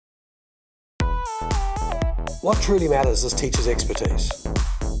What truly matters is teachers' expertise.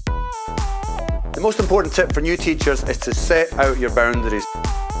 The most important tip for new teachers is to set out your boundaries.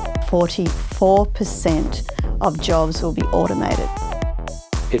 44% of jobs will be automated.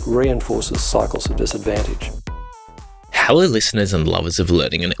 It reinforces cycles of disadvantage. Hello listeners and lovers of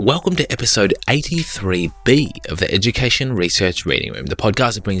learning, and welcome to episode 83B of the Education Research Reading Room, the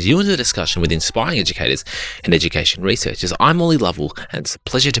podcast that brings you into the discussion with inspiring educators and education researchers. I'm Ollie Lovell, and it's a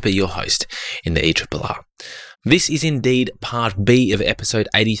pleasure to be your host in the ERRR. This is indeed part B of episode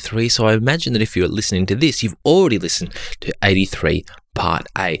 83, so I imagine that if you're listening to this, you've already listened to 83 part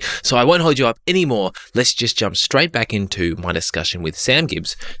A. So I won't hold you up anymore. Let's just jump straight back into my discussion with Sam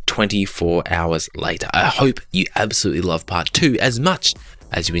Gibbs 24 hours later. I hope you absolutely love part 2 as much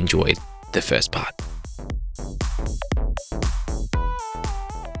as you enjoyed the first part.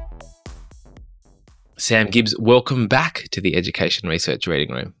 Sam Gibbs, welcome back to the Education Research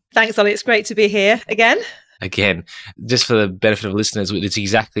Reading Room. Thanks, Ollie. It's great to be here again. Again, just for the benefit of listeners, it's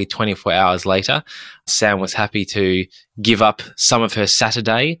exactly 24 hours later. Sam was happy to give up some of her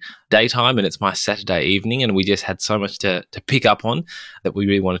Saturday daytime, and it's my Saturday evening, and we just had so much to pick up on that we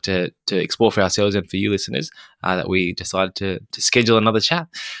really wanted to explore for ourselves and for you listeners that we decided to schedule another chat.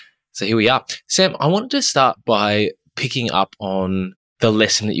 So here we are. Sam, I wanted to start by picking up on the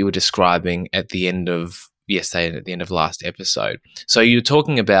lesson that you were describing at the end of yesterday and at the end of last episode. So you were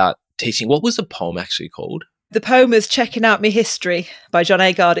talking about teaching. What was the poem actually called? The poem is Checking Out Me History by John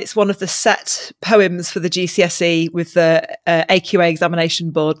Agard. It's one of the set poems for the GCSE with the AQA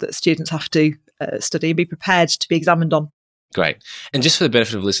examination board that students have to study and be prepared to be examined on. Great. And just for the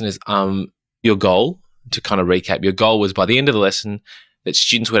benefit of listeners, your goal, to kind of recap, your goal was by the end of the lesson that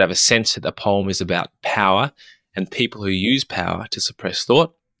students would have a sense that the poem is about power and people who use power to suppress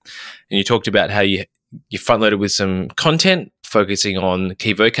thought. And you talked about how you front-loaded with some content, focusing on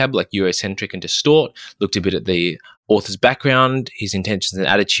key vocab like Eurocentric and distort, looked a bit at the author's background, his intentions and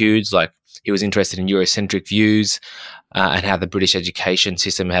attitudes, like he was interested in Eurocentric views and how the British education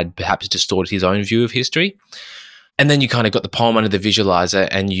system had perhaps distorted his own view of history. And then you kind of got the poem under the visualizer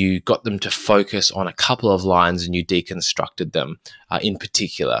and you got them to focus on a couple of lines and you deconstructed them in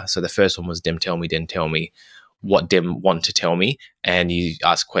particular. So the first one was dem tell me, den tell me what dem want to tell me. And you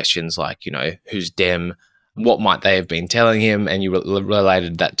ask questions like, who's dem? What might they have been telling him? And you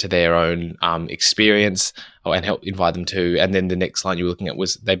related that to their own experience and helped invite them to. And then the next line you were looking at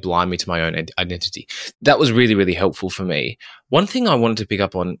was, they blind me to my own identity. That was really, really helpful for me. One thing I wanted to pick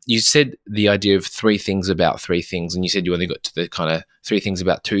up on, you said the idea of 3 things about 3 things, and you said you only got to the kind of 3 things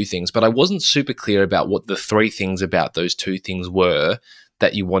about 2 things, but I wasn't super clear about what the 3 things about those 2 things were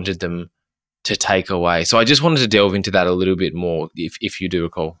that you wanted them to take away. So I just wanted to delve into that a little bit more, if you do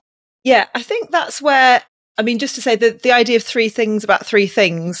recall. Yeah, I think that's where, just to say that the idea of 3 things about 3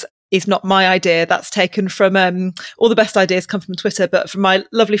 things is not my idea. That's taken from, all the best ideas come from Twitter, but from my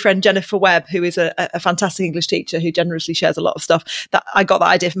lovely friend Jennifer Webb, who is a fantastic English teacher who generously shares a lot of stuff. That I got that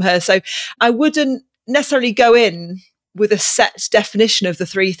idea from her. So I wouldn't necessarily go in with a set definition of the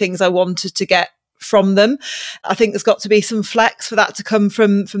 3 things I wanted to get from them. I think there's got to be some flex for that to come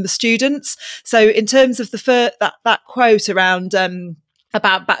from the students. So in terms of that quote around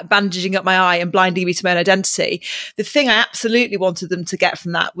about bandaging up my eye and blinding me to my own identity, the thing I absolutely wanted them to get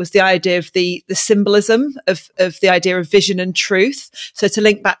from that was the idea of the symbolism of the idea of vision and truth. So to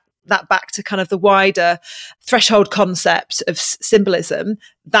link that back to kind of the wider threshold concept of symbolism,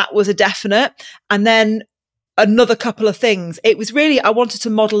 that was a definite. And then another couple of things. It was really, I wanted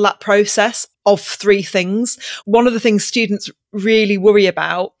to model that process of 3 things. One of the things students really worry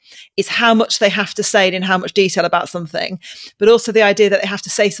about is how much they have to say and in how much detail about something, but also the idea that they have to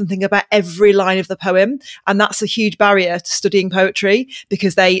say something about every line of the poem. And that's a huge barrier to studying poetry,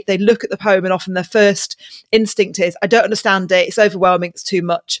 because they look at the poem and often their first instinct is, I don't understand it, it's overwhelming, it's too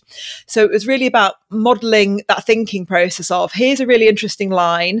much. So it was really about modelling that thinking process of, here's a really interesting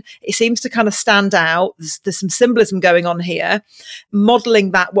line, it seems to kind of stand out, there's some symbolism going on here,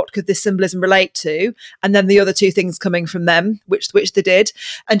 modelling that, what could this symbolism relate to, and then the other 2 things coming from them, which they did.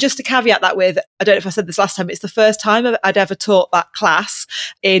 And just to caveat that with, I don't know if I said this last time, it's the first time I'd ever taught that class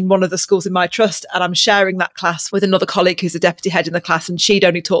in one of the schools in my trust, and I'm sharing that class with another colleague who's a deputy head in the class, and she'd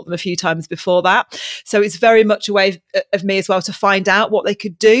only taught them a few times before that. So it's very much a way of me as well to find out what they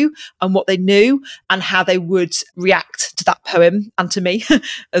could do and what they knew and how they would react to that poem and to me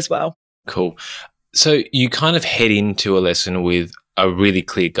as well. Cool. So you kind of head into a lesson with a really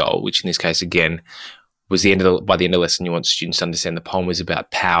clear goal, which in this case, again, was by the end of the lesson, you want students to understand the poem is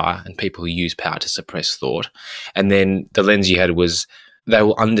about power and people who use power to suppress thought. And then the lens you had was they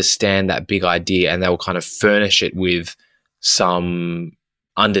will understand that big idea and they will kind of furnish it with some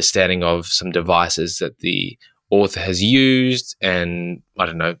understanding of some devices that the author has used, and I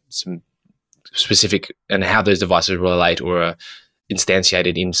don't know, some specific, and how those devices relate or are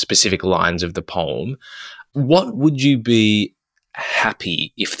instantiated in specific lines of the poem. What would you be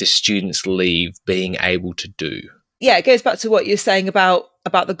happy if the students leave being able to do? Yeah, it goes back to what you're saying about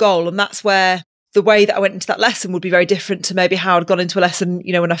the goal. And that's where the way that I went into that lesson would be very different to maybe how I'd gone into a lesson,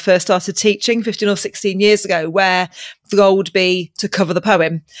 when I first started teaching 15 or 16 years ago, where the goal would be to cover the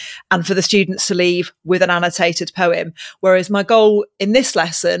poem and for the students to leave with an annotated poem. Whereas my goal in this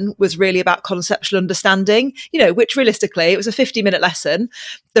lesson was really about conceptual understanding, which realistically, it was a 50-minute lesson.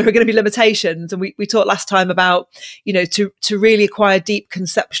 There are going to be limitations. And we talked last time about, to really acquire deep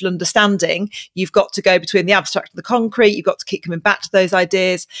conceptual understanding, you've got to go between the abstract and the concrete. You've got to keep coming back to those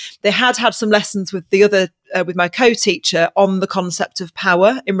ideas. They had some lessons with the other with my co-teacher on the concept of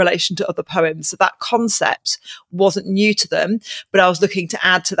power in relation to other poems. So that concept wasn't new to them, but I was looking to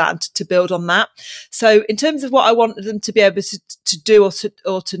add to that and to build on that. So in terms of what I wanted them to be able to do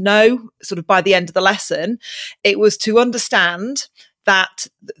or to know sort of by the end of the lesson, it was to understand that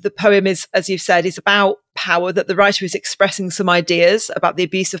the poem is, as you've said, is about power, that the writer is expressing some ideas about the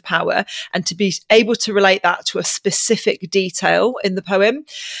abuse of power, and to be able to relate that to a specific detail in the poem.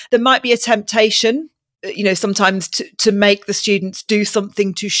 There might be a temptation, sometimes to make the students do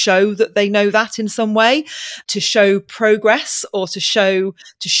something to show that they know that in some way, to show progress or to show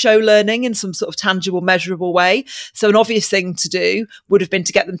learning in some sort of tangible, measurable way. So an obvious thing to do would have been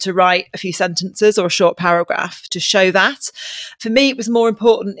to get them to write a few sentences or a short paragraph to show that. For me, it was more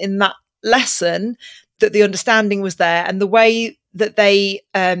important in that lesson that the understanding was there, and the way that they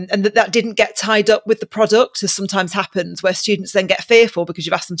and that didn't get tied up with the product, as sometimes happens, where students then get fearful because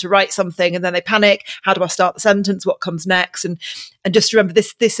you've asked them to write something and then they panic. How do I start the sentence? What comes next? And just remember,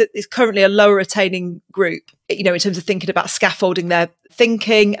 this is currently a lower attaining group, in terms of thinking about scaffolding their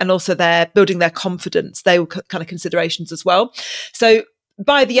thinking and also their building their confidence. They were kind of considerations as well. So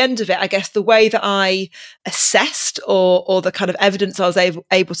by the end of it, I guess the way that I assessed or the kind of evidence I was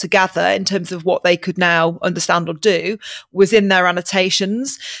able to gather in terms of what they could now understand or do was in their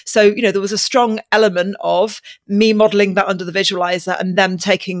annotations. So, there was a strong element of me modelling that under the visualizer and them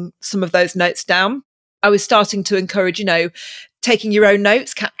taking some of those notes down. I was starting to encourage, taking your own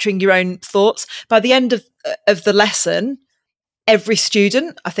notes, capturing your own thoughts. By the end of the lesson, every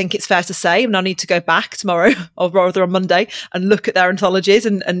student, I think it's fair to say, and I need to go back tomorrow or rather on Monday and look at their anthologies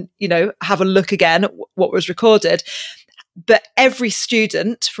and have a look again at what was recorded. But every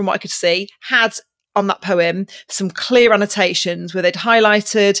student, from what I could see, had on that poem some clear annotations where they'd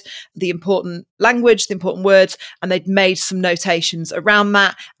highlighted the important language, the important words, and they'd made some notations around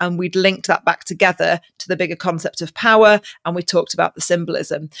that, and we'd linked that back together to the bigger concept of power, and we talked about the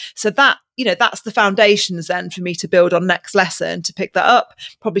symbolism. So that, that's the foundations then for me to build on next lesson, to pick that up,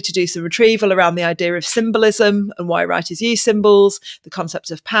 probably to do some retrieval around the idea of symbolism and why writers use symbols, the concept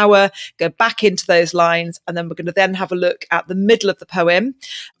of power, go back into those lines, and then we're going to then have a look at the middle of the poem.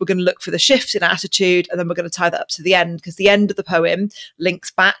 We're going to look for the shift in attitude, and then we're going to tie that up to the end, because the end of the poem links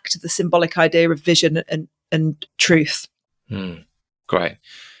back to the symbolic idea of vision and truth. Great.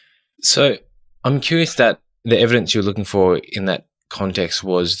 So I'm curious that the evidence you're looking for in that context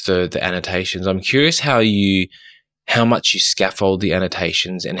was the annotations. I'm curious how much you scaffold the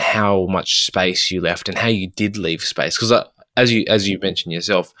annotations and how much space you left and how you did leave space. Because as you mentioned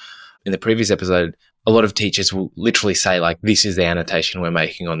yourself in the previous episode, a lot of teachers will literally say, like, this is the annotation we're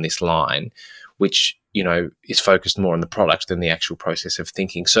making on this line, which, is focused more on the product than the actual process of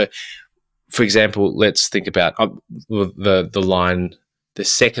thinking. So, for example, let's think about the line, the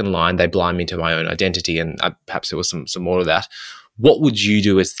second line, they blind me to my own identity, and perhaps there was some more of that. What would you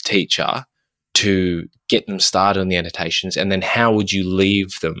do as the teacher to get them started on the annotations, and then how would you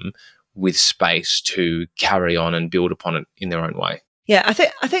leave them with space to carry on and build upon it in their own way? Yeah, I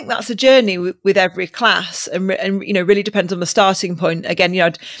think that's a journey with every class, and really depends on the starting point. Again,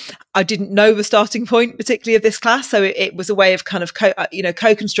 I didn't know the starting point particularly of this class, so it was a way of kind of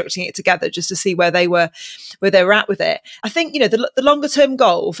co-constructing it together just to see where they were at with it. I think the longer term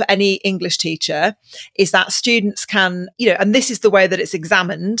goal for any English teacher is that students can and this is the way that it's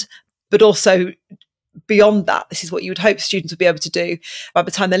examined, but also beyond that, this is what you would hope students would be able to do by the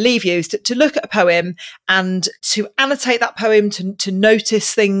time they leave you, is to look at a poem and to annotate that poem, to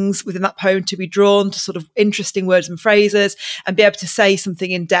notice things within that poem, to be drawn to sort of interesting words and phrases, and be able to say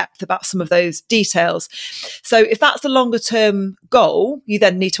something in depth about some of those details. So if that's the longer term goal, you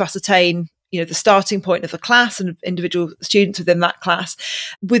then need to ascertain the starting point of the class and individual students within that class.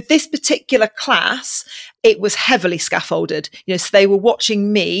 With this particular class, it was heavily scaffolded. So they were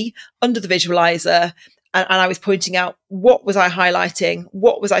watching me under the visualizer And I was pointing out, what was I highlighting?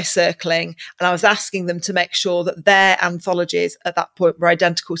 What was I circling? And I was asking them to make sure that their anthologies at that point were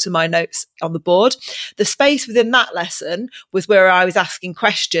identical to my notes on the board. The space within that lesson was where I was asking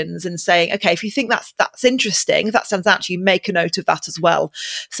questions and saying, okay, if you think that's interesting, if that stands out to you, make a note of that as well.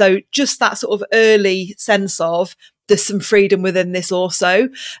 So just that sort of early sense of, there's some freedom within this also.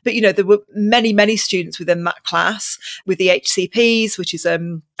 But, there were many, many students within that class with the HCPs, which is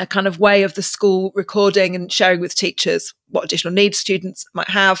a kind of way of the school recording and sharing with teachers what additional needs students might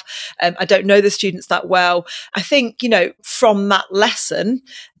have. I don't know the students that well. I think, from that lesson,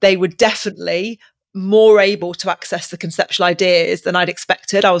 they were definitely more able to access the conceptual ideas than I'd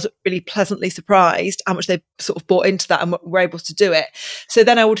expected. I was really pleasantly surprised how much they sort of bought into that and were able to do it. So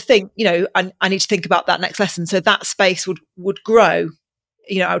then I would think, I need to think about that next lesson. So that space would grow,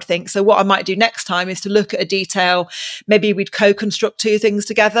 I would think. So what I might do next time is to look at a detail. Maybe we'd co-construct two things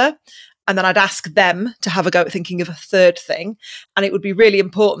together. And then I'd ask them to have a go at thinking of a third thing. And it would be really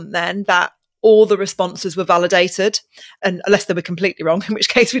important then that all the responses were validated, and unless they were completely wrong, in which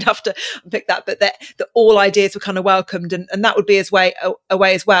case we'd have to pick that, but that all ideas were kind of welcomed. And that would be a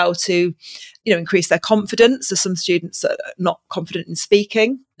way as well to, increase their confidence. There's some students that are not confident in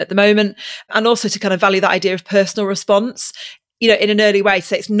speaking at the moment, and also to kind of value that idea of personal response, in an early way, to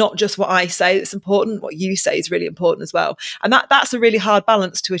say it's not just what I say that's important, what you say is really important as well. And that's a really hard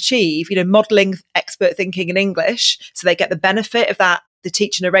balance to achieve, modelling expert thinking in English, so they get the benefit of that, the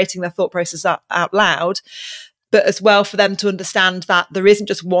teacher narrating their thought process out loud, but as well for them to understand that there isn't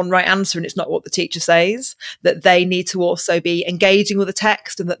just one right answer and it's not what the teacher says, that they need to also be engaging with the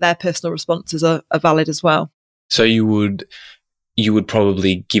text and that their personal responses are valid as well. So you would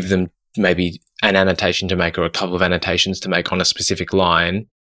probably give them maybe an annotation to make or a couple of annotations to make on a specific line,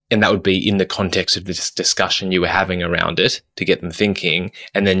 and that would be in the context of this discussion you were having around it to get them thinking,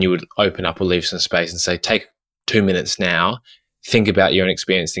 and then you would open up or leave some space and say, take 2 minutes now, think about your own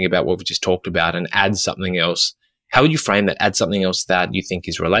experience, think about what we just talked about, and add something else. How would you frame that? Add something else that you think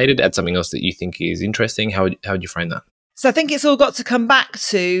is related, add something else that you think is interesting. How would you frame that? So I think it's all got to come back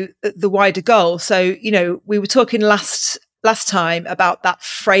to the wider goal. So, we were talking last time about that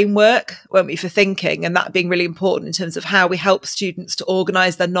framework, weren't we, for thinking, and that being really important in terms of how we help students to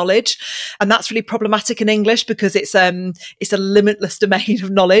organise their knowledge. And that's really problematic in English because it's a limitless domain of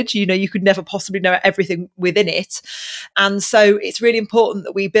knowledge. You could never possibly know everything within it. And so it's really important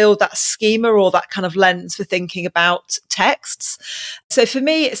that we build that schema or that kind of lens for thinking about texts. So for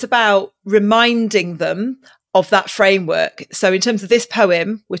me, it's about reminding them of that framework. So in terms of this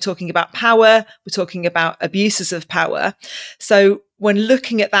poem, we're talking about power, we're talking about abuses of power. So when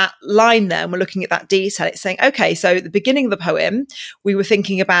looking at that line there, and we're looking at that detail, it's saying, okay, so at the beginning of the poem, we were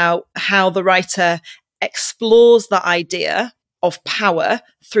thinking about how the writer explores that idea of power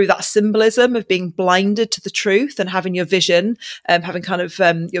through that symbolism of being blinded to the truth and having your vision, having kind of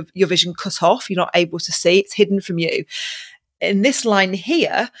your vision cut off, you're not able to see, it's hidden from you. In this line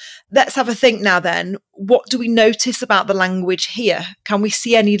here, let's have a think now then, what do we notice about the language here? Can we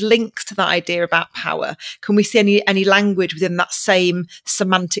see any links to that idea about power? Can we see any language within that same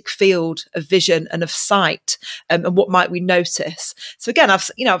semantic field of vision and of sight? And what might we notice? So again,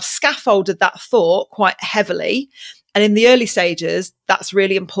 I've scaffolded that thought quite heavily. And in the early stages, that's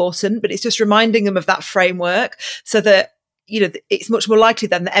really important, but it's just reminding them of that framework so that it's much more likely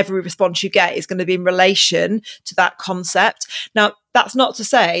then that every response you get is going to be in relation to that concept. Now, that's not to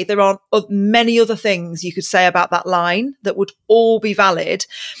say there aren't many other things you could say about that line that would all be valid.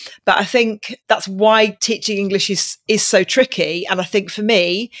 But I think that's why teaching English is so tricky. And I think for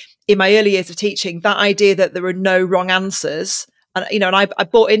me, in my early years of teaching, that idea that there are no wrong answers, and I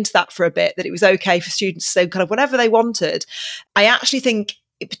bought into that for a bit, that it was okay for students to say kind of whatever they wanted. I actually think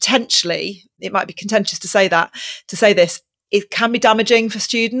it might be contentious to say this, it can be damaging for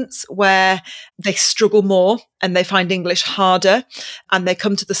students where they struggle more and they find English harder and they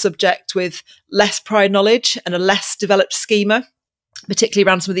come to the subject with less prior knowledge and a less developed schema, particularly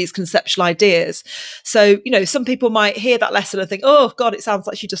around some of these conceptual ideas. So, some people might hear that lesson and think, oh God, it sounds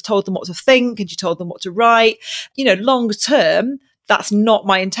like she just told them what to think and she told them what to write. Longer term, that's not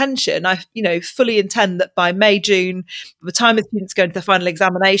my intention. I, fully intend that by May, June, by the time the students go into their final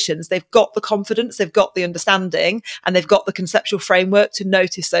examinations, they've got the confidence, they've got the understanding, and they've got the conceptual framework to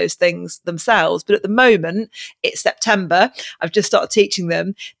notice those things themselves. But at the moment, it's September. I've just started teaching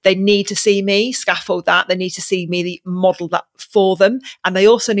them. They need to see me scaffold that. They need to see me model that for them. And they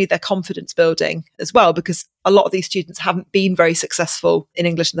also need their confidence building as well, because a lot of these students haven't been very successful in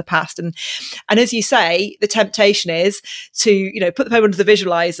English in the past. And as you say, the temptation is to, put the poem under the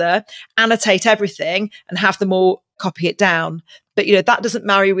visualizer, annotate everything and have them all copy it down. But, that doesn't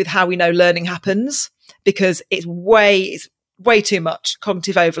marry with how we know learning happens. because it's way too much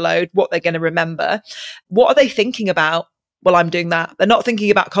cognitive overload, what they're going to remember. What are they thinking about? Well, I'm doing that. They're not thinking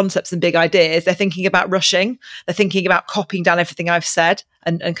about concepts and big ideas. They're thinking about rushing. They're thinking about copying down everything I've said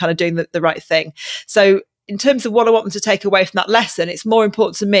and kind of doing the right thing. So in terms of what I want them to take away from that lesson, it's more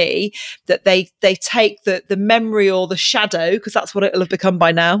important to me that they take the memory or the shadow, because that's what it'll have become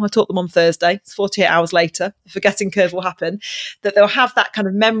by now. I taught them on Thursday. It's 48 hours later. The forgetting curve will happen. That they'll have that kind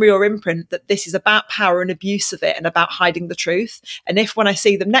of memory or imprint that this is about power and abuse of it and about hiding the truth. And if when I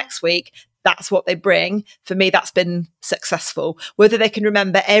see them next week, that's what they bring, for me, that's been successful. Whether they can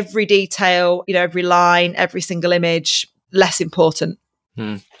remember every detail, every line, every single image, less important.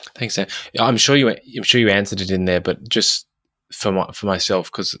 Thanks, Sam. I'm sure you answered it in there, but just for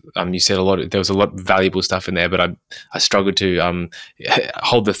myself, because you said there was a lot of valuable stuff in there, but I struggled to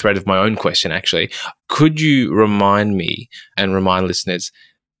hold the thread of my own question. Actually, could you remind me and remind listeners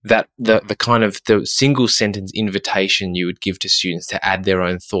that the kind of the single sentence invitation you would give to students to add their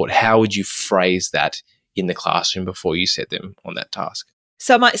own thought? How would you phrase that in the classroom before you set them on that task?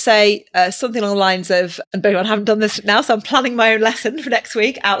 So I might say something along the lines of, and I haven't done this now, so I'm planning my own lesson for next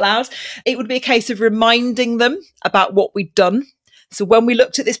week out loud. It would be a case of reminding them about what we'd done. So when we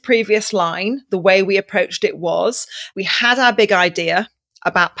looked at this previous line, the way we approached it was, we had our big idea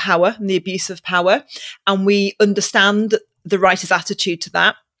about power and the abuse of power, and we understand the writer's attitude to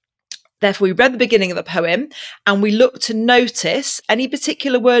that. Therefore, we read the beginning of the poem and we looked to notice any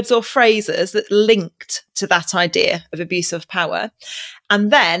particular words or phrases that linked to that idea of abuse of power.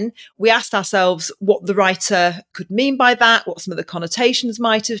 And then we asked ourselves what the writer could mean by that, what some of the connotations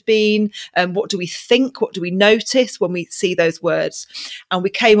might have been, what do we think, what do we notice when we see those words? And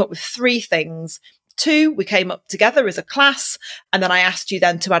we came up with 3 things. 2, we came up together as a class, and then I asked you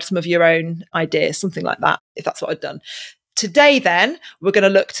then to add some of your own ideas, something like that, if that's what I'd done. Today, then, we're going to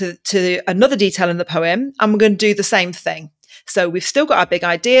look to another detail in the poem, and we're going to do the same thing. So we've still got our big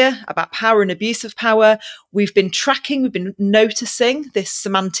idea about power and abuse of power. We've been noticing this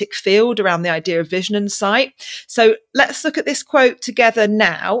semantic field around the idea of vision and sight. So let's look at this quote together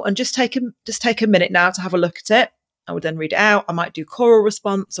now, and just take a minute now to have a look at it. I would then read it out. I might do choral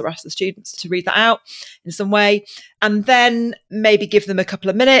response or ask the students to read that out in some way. And then maybe give them a couple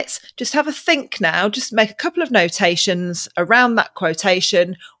of minutes. Just have a think now. Just make a couple of notations around that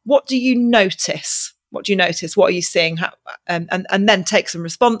quotation. What do you notice? What do you notice? What are you seeing? And then take some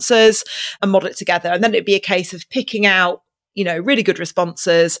responses and model it together. And then it'd be a case of picking out, really good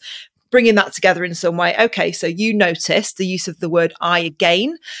responses, bringing that together in some way. Okay, so you noticed the use of the word I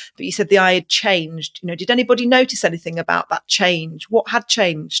again, but you said the I had changed. Did anybody notice anything about that change? What had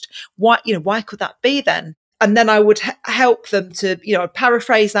changed? Why could that be then? And then I would help them to, I'd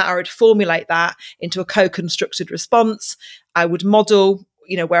paraphrase that, or I'd formulate that into a co-constructed response. I would model,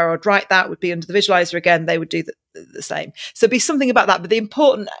 where I would write that would be under the visualizer again. They would do the same. So it'd be something about that. But the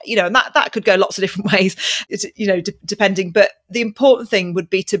important, and that could go lots of different ways, depending. But the important thing would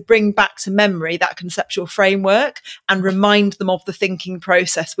be to bring back to memory that conceptual framework and remind them of the thinking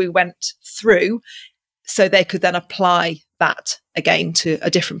process we went through, so they could then apply that again to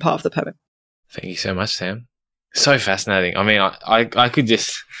a different part of the poem. Thank you so much, Sam. So fascinating. I mean, I could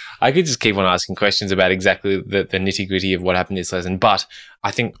just keep on asking questions about exactly the nitty gritty of what happened in this lesson. But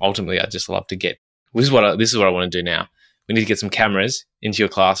I think ultimately I'd just love to get, this is what I want to do now. We need to get some cameras into your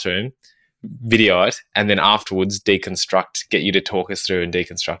classroom, video it, and then afterwards deconstruct, get you to talk us through and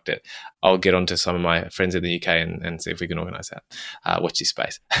deconstruct it. I'll get onto some of my friends in the UK and see if we can organise that. Watch this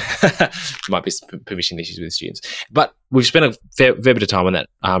space. There might be some permission issues with students. But we've spent a fair bit of time on that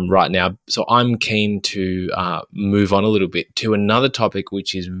right now. So I'm keen to move on a little bit to another topic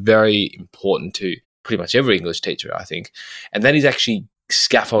which is very important to pretty much every English teacher, I think, and that is actually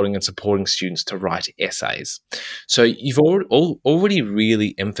scaffolding and supporting students to write essays. So you've already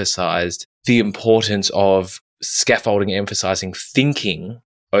really emphasised the importance of scaffolding, emphasising thinking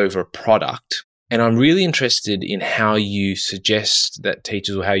over product. And I'm really interested in how you suggest that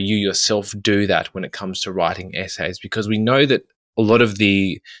teachers, or how you yourself do that when it comes to writing essays, because we know that a lot of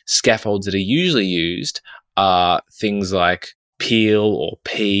the scaffolds that are usually used are things like PEEL or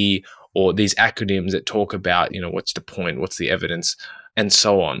P, or these acronyms that talk about, what's the point, what's the evidence, and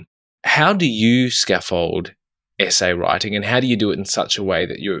so on. How do you scaffold essay writing, and how do you do it in such a way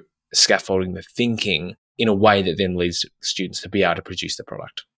that you're scaffolding the thinking in a way that then leads students to be able to produce the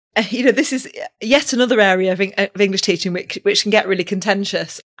product? This is yet another area of English teaching which can get really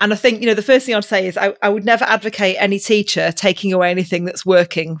contentious. And I think, the first thing I'd say is I would never advocate any teacher taking away anything that's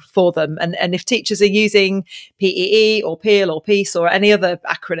working for them. And if teachers are using PEE or PEEL or PEACE or any other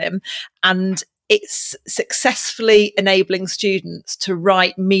acronym, and it's successfully enabling students to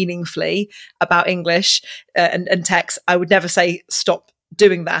write meaningfully about English and text, I would never say stop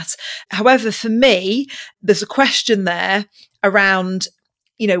doing that. However, for me, there's a question there around,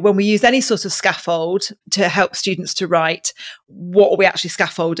 when we use any sort of scaffold to help students to write, what are we actually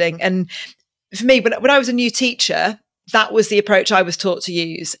scaffolding? And for me, when I was a new teacher, that was the approach I was taught to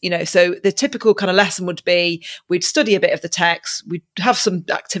use. So the typical kind of lesson would be, we'd study a bit of the text, we'd have some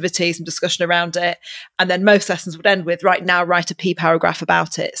activities and discussion around it, and then most lessons would end with, right, now write a P paragraph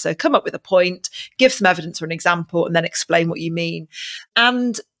about it. So come up with a point, give some evidence or an example, and then explain what you mean.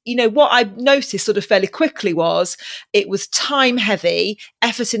 And what I noticed sort of fairly quickly was it was time heavy,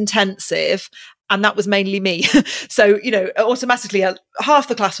 effort intensive, and that was mainly me. So, automatically half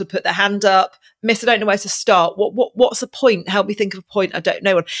the class would put their hand up. Miss, I don't know where to start. What's a point? Help me think of a point. I don't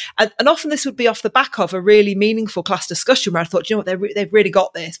know. And often this would be off the back of a really meaningful class discussion where I thought, they've really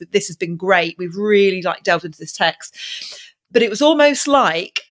got this. This has been great. We've really delved into this text. But it was almost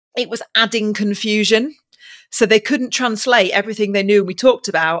like it was adding confusion. So they couldn't translate everything they knew and we talked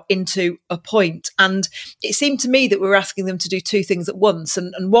about into a point. And it seemed to me that we were asking them to do two things at once.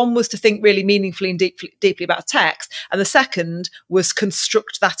 And one was to think really meaningfully and deeply about text. And the second was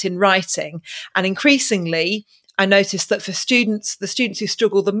construct that in writing. And increasingly, I noticed that for the students who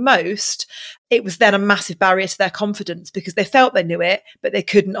struggle the most, it was then a massive barrier to their confidence because they felt they knew it, but they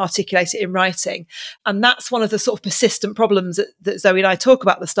couldn't articulate it in writing. And that's one of the sort of persistent problems that Zoe and I talk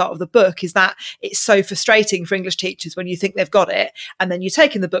about at the start of the book, is that it's so frustrating for English teachers when you think they've got it, and then you're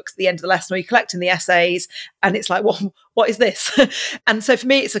taking the books at the end of the lesson or you're collecting the essays, and it's like, well, what is this? And so for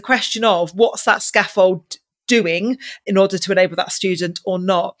me, it's a question of what's that scaffold doing in order to enable that student or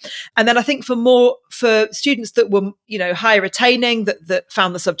not. And then I think for students that were, higher retaining, that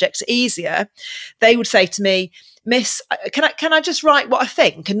found the subjects easier, they would say to me, Miss, can I just write what I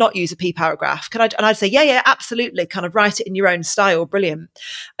think and not use a P paragraph? And I'd say, yeah, absolutely. Kind of write it in your own style. Brilliant.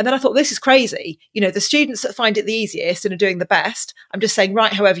 And then I thought, this is crazy. The students that find it the easiest and are doing the best, I'm just saying,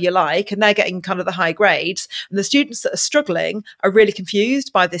 write however you like, and they're getting kind of the high grades. And the students that are struggling are really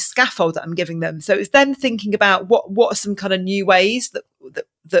confused by this scaffold that I'm giving them. So it's then thinking about what are some kind of new ways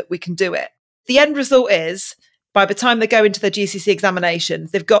that we can do it. The end result is, by the time they go into their GCSE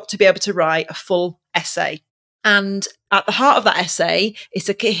examinations, they've got to be able to write a full essay. And at the heart of that essay is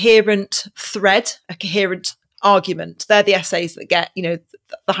a coherent thread, a coherent argument. They're the essays that get, the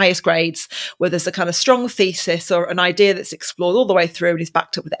highest grades, where there's a kind of strong thesis or an idea that's explored all the way through and is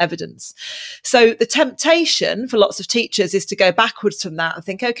backed up with evidence. So the temptation for lots of teachers is to go backwards from that and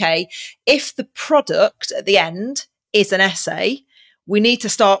think, okay, if the product at the end is an essay, we need to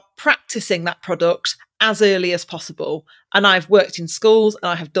start practicing that product as early as possible. And I've worked in schools and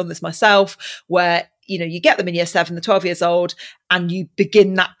I have done this myself, where you get them in year 7, they're 12 years old, and you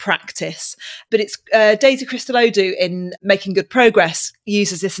begin that practice. But it's Daisy Christodoulou in Making Good Progress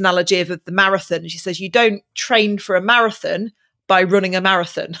uses this analogy of the marathon. She says, you don't train for a marathon by running a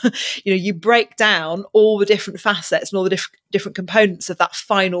marathon. You break down all the different facets and all the different components of that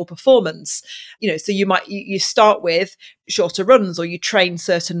final performance. So you start with shorter runs, or you train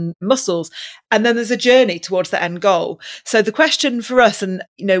certain muscles, and then there's a journey towards the end goal. So the question for us, and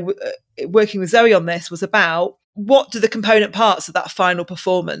working with Zoe on this, was about, what do the component parts of that final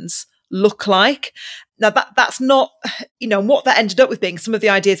performance look like? Now that's not, what that ended up with being some of the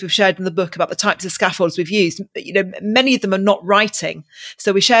ideas we've shared in the book about the types of scaffolds we've used. Many of them are not writing.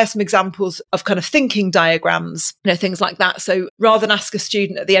 So we share some examples of kind of thinking diagrams, things like that. So rather than ask a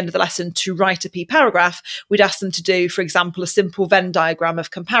student at the end of the lesson to write a P paragraph, we'd ask them to do, for example, a simple Venn diagram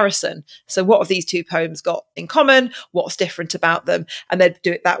of comparison. So what have these two poems got in common? What's different about them? And they'd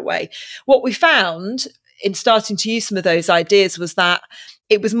do it that way. What we found in starting to use some of those ideas was that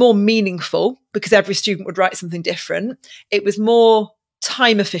it was more meaningful because every student would write something different. It was more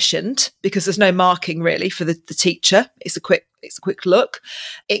time efficient because there's no marking really for the teacher. It's a quick look.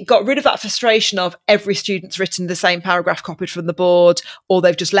 It got rid of that frustration of every student's written the same paragraph copied from the board, or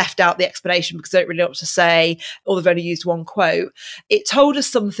they've just left out the explanation because they don't really know what to say, or they've only used one quote. It told us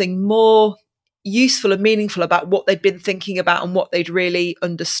something more useful and meaningful about what they'd been thinking about and what they'd really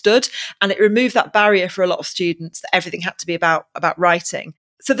understood. And it removed that barrier for a lot of students that everything had to be about writing.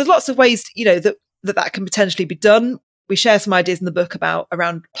 So there's lots of ways, that can potentially be done. We share some ideas in the book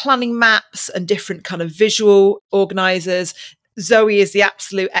around planning maps and different kind of visual organisers. Zoe is the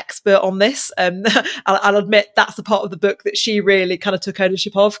absolute expert on this. I'll admit that's the part of the book that she really kind of took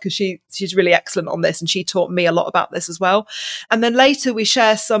ownership of, because she's really excellent on this, and she taught me a lot about this as well. And then later we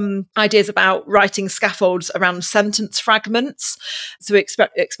share some ideas about writing scaffolds around sentence fragments. So we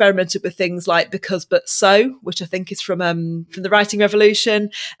experimented with things like because, but, so, which I think is from the Writing Revolution,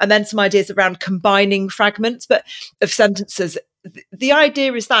 and then some ideas around combining fragments but of sentences. The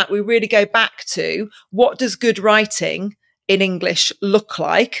idea is that we really go back to what does good writing in English look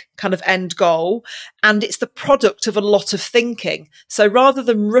like, kind of end goal, and it's the product of a lot of thinking. So rather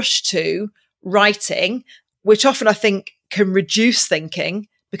than rush to writing, which often I think can reduce thinking,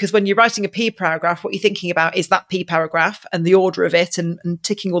 because when you're writing a P paragraph, what you're thinking about is that P paragraph and the order of it and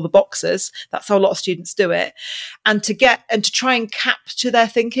ticking all the boxes. That's how a lot of students do it. And to try and capture their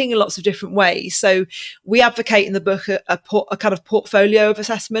thinking in lots of different ways. So we advocate in the book a kind of portfolio of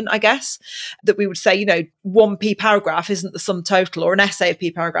assessment, I guess, that we would say, one P paragraph isn't the sum total, or an essay of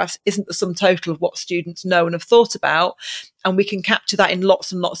P paragraphs isn't the sum total of what students know and have thought about. And we can capture that in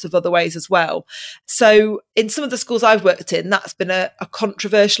lots and lots of other ways as well. So in some of the schools I've worked in, that's been a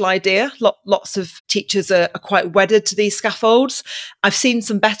controversial idea. Lots of teachers are quite wedded to these scaffolds. I've seen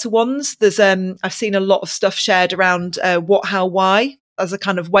some better ones. I've seen a lot of stuff shared around what, how, why, as a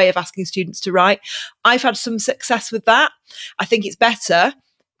kind of way of asking students to write. I've had some success with that. I think it's better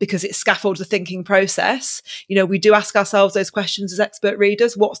because it scaffolds the thinking process. We do ask ourselves those questions as expert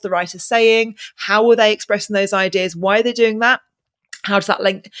readers. What's the writer saying? How are they expressing those ideas? Why are they doing that? How does that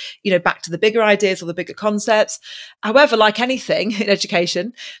link, back to the bigger ideas or the bigger concepts? However, like anything in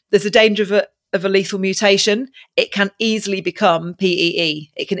education, there's a danger of a lethal mutation. It can easily become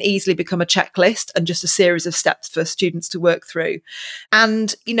PEE. It can easily become a checklist and just a series of steps for students to work through.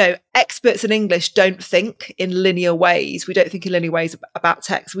 And, experts in English don't think in linear ways. We don't think in linear ways about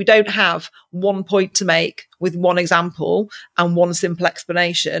text. We don't have one point to make with one example and one simple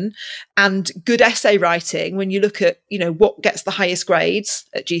explanation. And good essay writing, when you look at, what gets the highest grades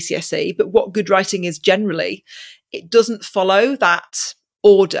at GCSE, but what good writing is generally, it doesn't follow that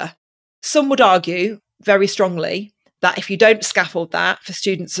order. Some would argue very strongly that if you don't scaffold that for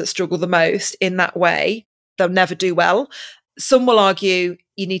students that struggle the most in that way, they'll never do well. Some will argue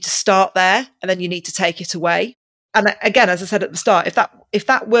you need to start there and then you need to take it away. And again, as I said at the start, if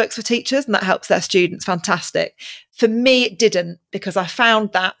that works for teachers and that helps their students, fantastic. For me, it didn't, because I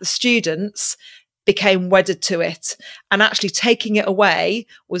found that the students became wedded to it, and actually taking it away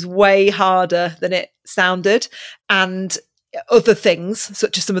was way harder than it sounded. And other things,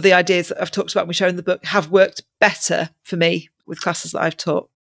 such as some of the ideas that I've talked about and we show in the book, have worked better for me with classes that I've taught.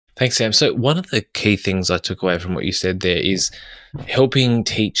 Thanks, Sam. So one of the key things I took away from what you said there is helping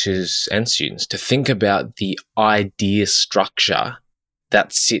teachers and students to think about the idea structure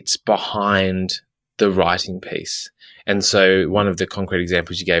that sits behind the writing piece. And so one of the concrete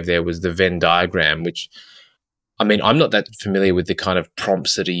examples you gave there was the Venn diagram, which, I'm not that familiar with the kind of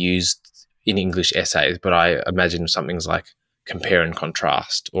prompts that are used in English essays, but I imagine something's like compare and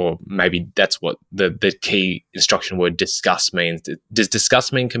contrast, or maybe that's what the key instruction word discuss means. Does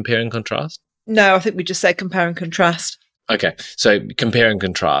discuss mean compare and contrast? No, I think we just say compare and contrast. Okay, so compare and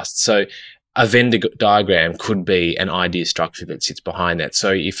contrast. So a Venn diagram could be an idea structure that sits behind that.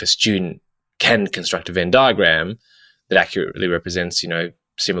 So if a student can construct a Venn diagram that accurately represents,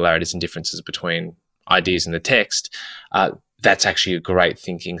 similarities and differences between ideas in the text, that's actually a great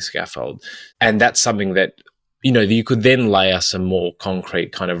thinking scaffold. And that's something that, you could then layer some more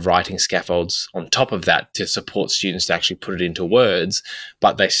concrete kind of writing scaffolds on top of that to support students to actually put it into words,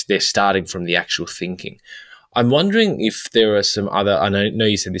 but they're starting from the actual thinking. I'm wondering if there are some other, I know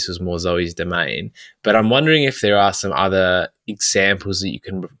you said this was more Zoe's domain, but I'm wondering if there are some other examples that you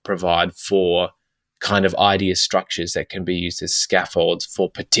can provide for kind of idea structures that can be used as scaffolds for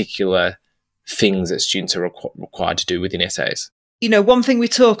particular things that students are required to do within essays. One thing we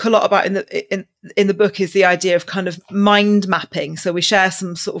talk a lot about in the book is the idea of kind of mind mapping. So we share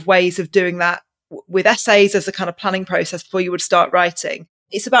some sort of ways of doing that with essays as a kind of planning process before you would start writing.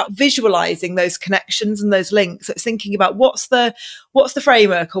 It's about visualizing those connections and those links. It's thinking about what's the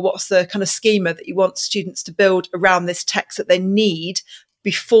framework or what's the kind of schema that you want students to build around this text that they need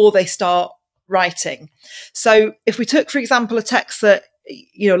before they start writing. So if we took, for example, a text that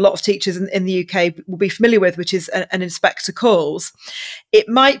a lot of teachers in the UK will be familiar with, which is an inspector calls, it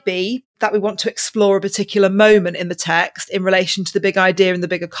might be that we want to explore a particular moment in the text in relation to the big idea and the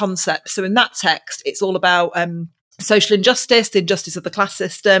bigger concept. So in that text, it's all about social injustice, the injustice of the class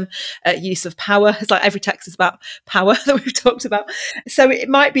system, use of power. It's like every text is about power that we've talked about. So it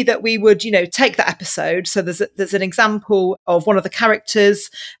might be that we would, take that episode. So there's an example of one of the characters,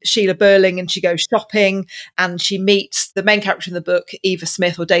 Sheila Burling, and she goes shopping and she meets the main character in the book, Eva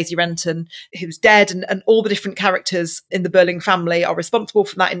Smith or Daisy Renton, who's dead, and all the different characters in the Burling family are responsible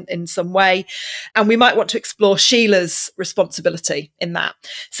for that in some way. And we might want to explore Sheila's responsibility in that.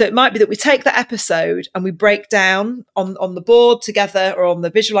 So it might be that we take that episode and we break down on the board together or on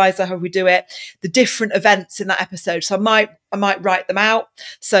the visualizer, how we do it, the different events in that episode. So I might write them out.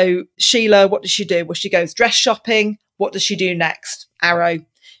 So Sheila, what does she do? Well, she goes dress shopping. What does she do next? Arrow.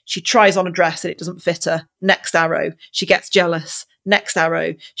 She tries on a dress and it doesn't fit her. Next arrow. She gets jealous. Next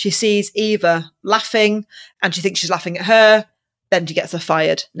arrow. She sees Eva laughing and she thinks she's laughing at her. Then she gets her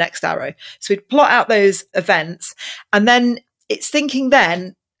fired. Next arrow. So we'd plot out those events. And then it's thinking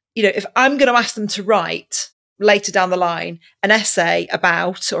then, if I'm going to ask them to write later down the line an essay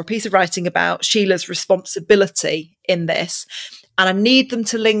about, or a piece of writing about Sheila's responsibility in this, and I need them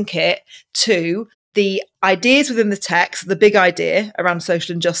to link it to the ideas within the text, the big idea around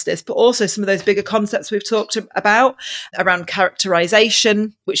social injustice, but also some of those bigger concepts we've talked about around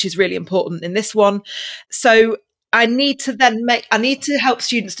characterization, which is really important in this one. So I need to help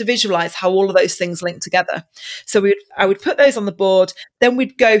students to visualize how all of those things link together. So I would put those on the board, then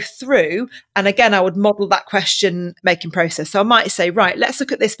we'd go through, and again, I would model that question making process. So I might say, right, let's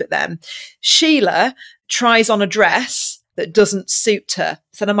look at this bit then. Sheila tries on a dress that doesn't suit her.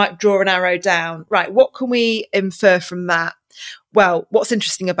 So then I might draw an arrow down. Right, what can we infer from that? Well, what's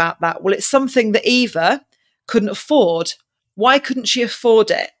interesting about that? Well, it's something that Eva couldn't afford. Why couldn't she afford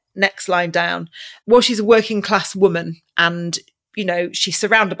it? Next line down. Well, she's a working class woman and, she's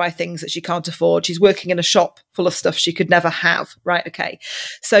surrounded by things that she can't afford. She's working in a shop full of stuff she could never have. Right. Okay.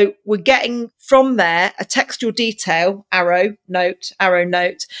 So we're getting from there a textual detail, arrow note,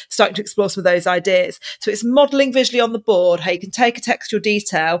 starting to explore some of those ideas. So it's modeling visually on the board how you can take a textual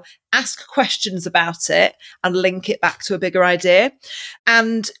detail, ask questions about it and link it back to a bigger idea.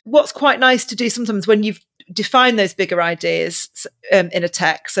 And what's quite nice to do sometimes when you've define those bigger ideas in a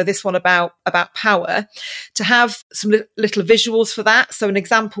text. So this one about power, to have some little visuals for that. So an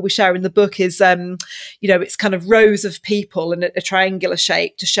example we share in the book is, it's kind of rows of people in a triangular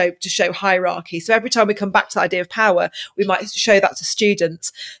shape to show hierarchy. So every time we come back to the idea of power, we might show that to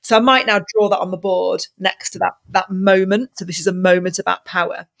students. So I might now draw that on the board next to that moment. So this is a moment about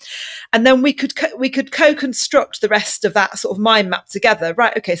power. And then we could co-construct the rest of that sort of mind map together.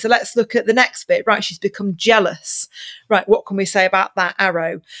 Right, okay, so let's look at the next bit. Right, she's become jealous. Right, what can we say about that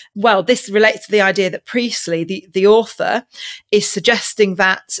arrow? Well, this relates to the idea that Priestley, the author, is suggesting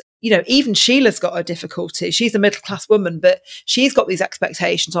that, even Sheila's got her difficulties. She's a middle-class woman, but she's got these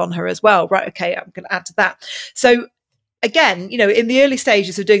expectations on her as well. Right, okay, I'm going to add to that. So again, in the early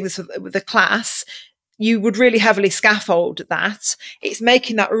stages of doing this with the class, you would really heavily scaffold that. It's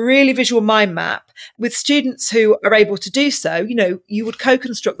making that really visual mind map with students who are able to do so. You would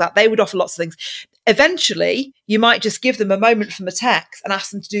co-construct that. They would offer lots of things. Eventually, you might just give them a moment from the text and ask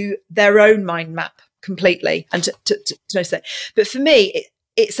them to do their own mind map completely and to notice it. But for me,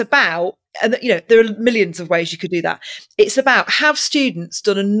 it's about, and there are millions of ways you could do that. It's about, have students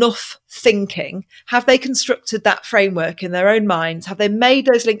done enough thinking? Have they constructed that framework in their own minds? Have they made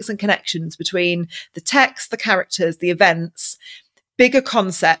those links and connections between the text, the characters, the events, bigger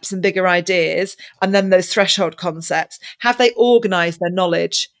concepts and bigger ideas, and then those threshold concepts? Have they organized their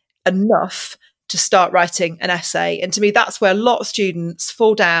knowledge enough to start writing an essay? And to me, that's where a lot of students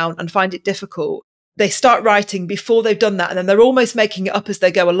fall down and find it difficult. They start writing before they've done that, and then they're almost making it up as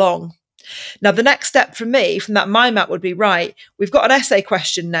they go along. Now, the next step for me from that mind map would be, right, we've got an essay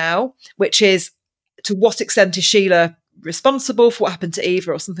question now, which is, to what extent is Sheila responsible for what happened to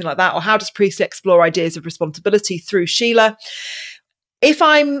Eva or something like that? Or how does Priestley explore ideas of responsibility through Sheila? If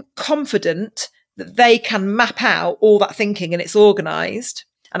I'm confident that they can map out all that thinking and it's organised,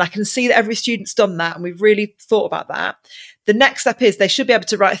 and I can see that every student's done that and we've really thought about that, the next step is they should be able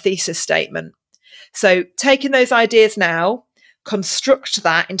to write a thesis statement. So taking those ideas now, construct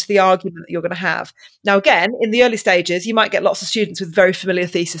that into the argument that you're going to have. Now, again, in the early stages, you might get lots of students with very familiar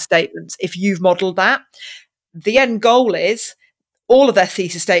thesis statements if you've modelled that. The end goal is all of their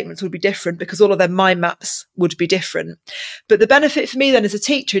thesis statements would be different because all of their mind maps would be different. But the benefit for me then as a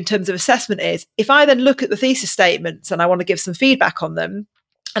teacher in terms of assessment is, if I then look at the thesis statements and I want to give some feedback on them,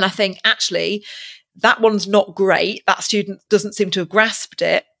 and I think, actually, that one's not great, that student doesn't seem to have grasped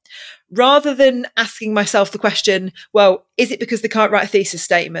it, rather than asking myself the question, well, is it because they can't write a thesis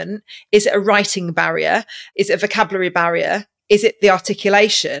statement? Is it a writing barrier? Is it a vocabulary barrier? Is it the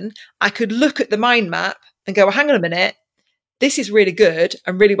articulation? I could look at the mind map and go, well, hang on a minute, this is really good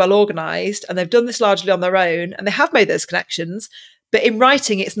and really well organised, and they've done this largely on their own, and they have made those connections, but in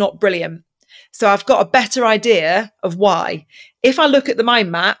writing, it's not brilliant. So I've got a better idea of why. If I look at the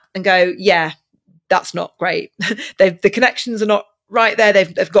mind map and go, yeah, that's not great. The connections are not right there.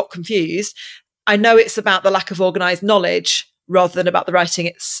 They've got confused. I know it's about the lack of organised knowledge rather than about the writing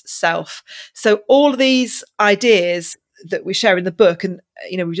itself. So all of these ideas that we share in the book, and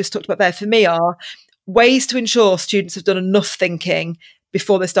we just talked about there, for me are ways to ensure students have done enough thinking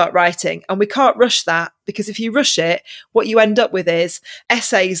before they start writing. And we can't rush that, because if you rush it, what you end up with is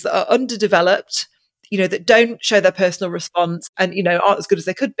essays that are underdeveloped, that don't show their personal response and, aren't as good as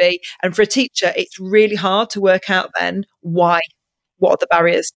they could be. And for a teacher, it's really hard to work out then why, what are the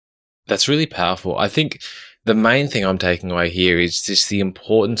barriers? That's really powerful. I think the main thing I'm taking away here is just the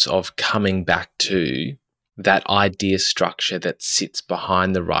importance of coming back to that idea structure that sits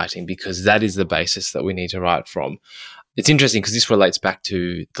behind the writing, because that is the basis that we need to write from. It's interesting because this relates back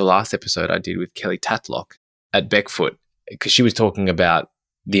to the last episode I did with Kelly Tatlock at Beckfoot, because she was talking about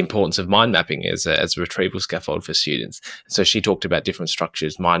the importance of mind mapping as a retrieval scaffold for students. So she talked about different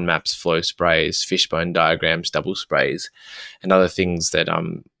structures: mind maps, flow sprays, fishbone diagrams, double sprays, and other things that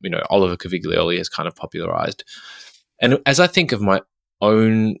Oliver Caviglioli has kind of popularized. And as I think of my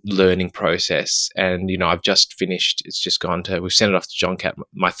own learning process, and I've just finished, we've sent it off to John Catt,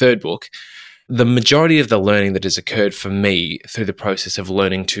 my third book. The majority of the learning that has occurred for me through the process of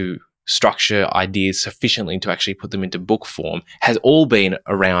learning to structure ideas sufficiently to actually put them into book form has all been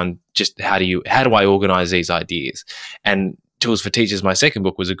around just how do I organize these ideas. And Tools for Teachers, my second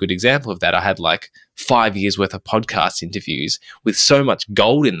book, was a good example of that. I had like 5 years worth of podcast interviews with so much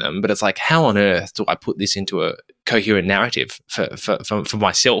gold in them, but it's like, how on earth do I put this into a coherent narrative for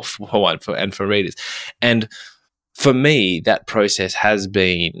myself and for readers? And for me, that process has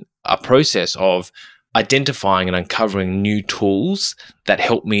been a process of identifying and uncovering new tools that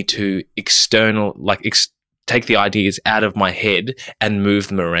help me to take the ideas out of my head and move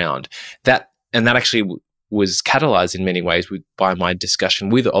them around. That actually was catalyzed in many ways by my discussion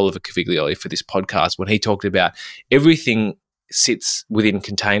with Oliver Caviglioli for this podcast, when he talked about everything sits within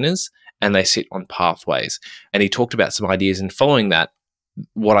containers and they sit on pathways. And he talked about some ideas, and following that,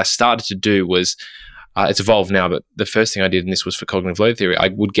 what I started to do was, it's evolved now, but the first thing I did, and this was for cognitive load theory, I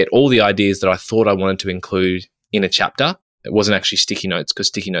would get all the ideas that I thought I wanted to include in a chapter. It wasn't actually sticky notes, because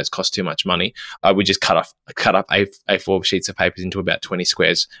sticky notes cost too much money. I would just cut up A4 sheets of papers into about 20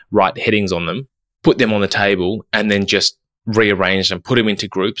 squares, write headings on them, put them on the table, and then just rearrange them, put them into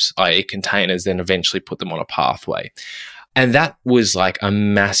groups, i.e. containers, then eventually put them on a pathway. And that was like a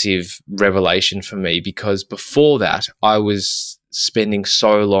massive revelation for me, because before that, I was spending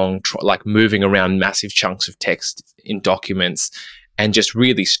so long moving around massive chunks of text in documents and just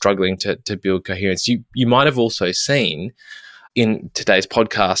really struggling to build coherence. You might have also seen in today's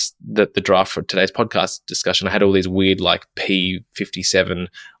podcast, that the draft for today's podcast discussion, I had all these weird P57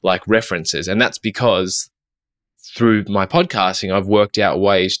 references. And that's because through my podcasting, I've worked out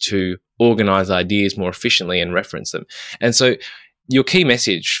ways to organize ideas more efficiently and reference them. And so your key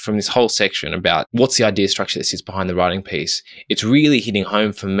message from this whole section about what's the idea structure that sits behind the writing piece, it's really hitting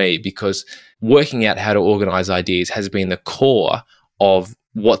home for me, because working out how to organize ideas has been the core of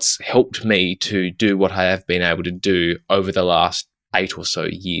what's helped me to do what I have been able to do over the last 8 or so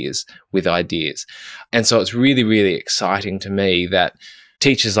years with ideas. And so it's really, really exciting to me that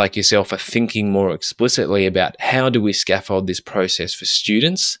teachers like yourself are thinking more explicitly about how do we scaffold this process for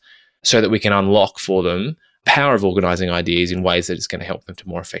students so that we can unlock for them power of organising ideas in ways that it's going to help them to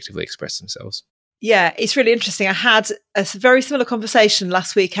more effectively express themselves. Yeah, it's really interesting. I had a very similar conversation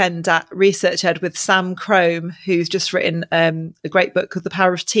last weekend at Research Ed with Sam Crome, who's just written a great book called The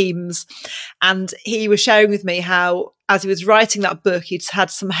Power of Teams. And he was sharing with me how, as he was writing that book, he'd had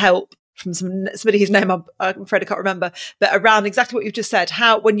some help from somebody whose name I'm afraid I can't remember, but around exactly what you've just said.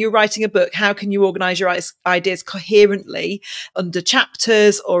 How, when you're writing a book, how can you organise your ideas coherently under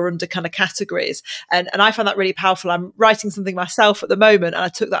chapters or under kind of categories? And I found that really powerful. I'm writing something myself at the moment, and I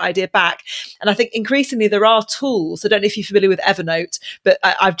took that idea back. And I think increasingly there are tools. I don't know if you're familiar with Evernote, but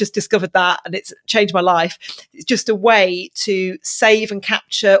I've just discovered that, and it's changed my life. It's just a way to save and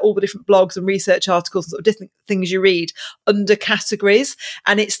capture all the different blogs and research articles and sort of different things you read under categories.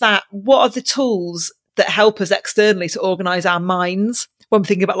 And it's that, what are the tools that help us externally to organise our minds when we're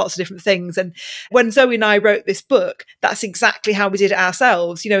thinking about lots of different things? And when Zoe and I wrote this book, that's exactly how we did it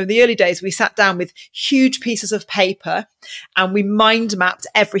ourselves. In the early days, we sat down with huge pieces of paper and we mind mapped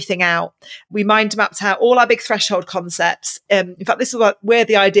everything out. We mind mapped out all our big threshold concepts. In fact, this is where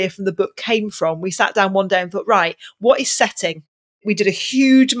the idea from the book came from. We sat down one day and thought, right, what is setting? we did a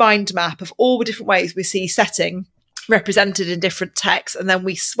huge mind map of all the different ways we see setting represented in different texts, and then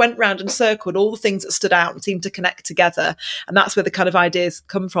we went round and circled all the things that stood out and seemed to connect together, and that's where the kind of ideas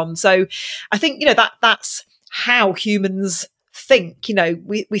come from. So I think that's how humans think.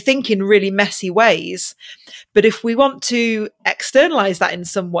 We think in really messy ways, but if we want to externalize that in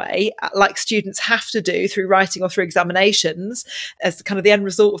some way, like students have to do through writing or through examinations as kind of the end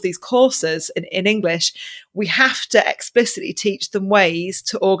result of these courses in English, we have to explicitly teach them ways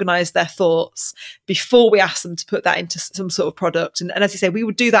to organize their thoughts before we ask them to put that into some sort of product. And as you say, we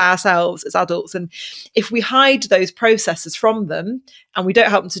would do that ourselves as adults. And if we hide those processes from them and we don't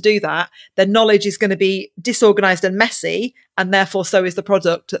help them to do that, their knowledge is going to be disorganized and messy, and therefore so is the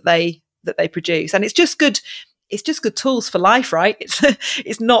product that they produce. And it's just good tools for life, right?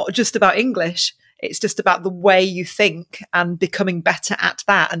 It's not just about English. It's just about the way you think and becoming better at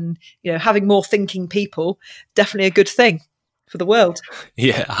that. And, having more thinking people, definitely a good thing for the world.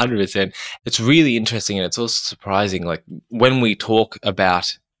 Yeah, 100%. It's really interesting, and it's also surprising. Like when we talk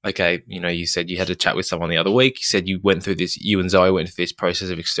about, okay, you said you had a chat with someone the other week. You said you and Zoe went through this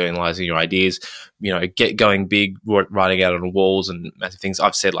process of externalizing your ideas, get going big, writing out on the walls and massive things.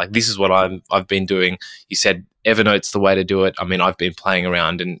 I've said, like, this is what I've been doing. You said Evernote's the way to do it. I mean, I've been playing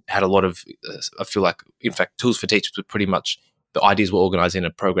around and had a lot of, I feel like, in fact, Tools for Teachers were pretty much, the ideas were organized in a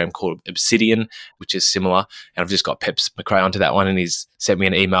program called Obsidian, which is similar. And I've just got Peps McRae onto that one, and he's sent me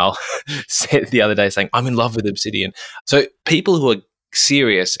an email the other day saying, I'm in love with Obsidian. So people who are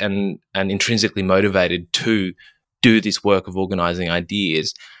serious and intrinsically motivated to do this work of organizing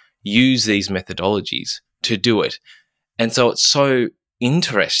ideas use these methodologies to do it. And so it's so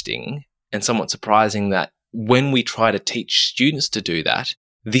interesting and somewhat surprising that when we try to teach students to do that,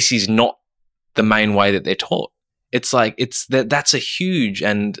 this is not the main way that they're taught. It's like that's a huge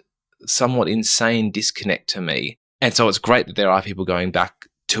and somewhat insane disconnect to me. And so it's great that there are people going back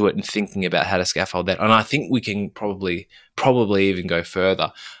to it and thinking about how to scaffold that. And I think we can probably even go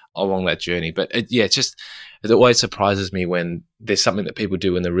further along that journey. But it always surprises me when there's something that people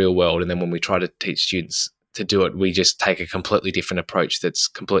do in the real world, and then when we try to teach students to do it, we just take a completely different approach that's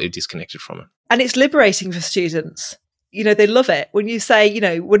completely disconnected from it. And it's liberating for students. They love it when you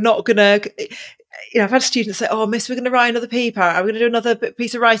say, we're not going to, I've had students say, oh, miss, we're going to write another paper. Are we going to do another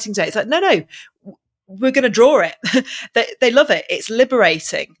piece of writing today? It's like, no, we're going to draw it. They love it. It's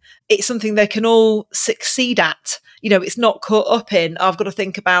liberating. It's something they can all succeed at. It's not caught up in, I've got to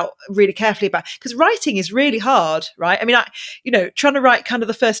think about really carefully about, because writing is really hard, right? I mean, trying to write kind of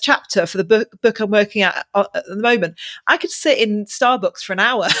the first chapter for the book I'm working at the moment, I could sit in Starbucks for an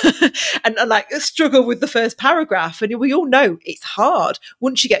hour and like struggle with the first paragraph. And we all know it's hard.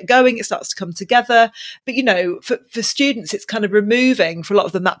 Once you get going, it starts to come together. But, for students, it's kind of removing for a lot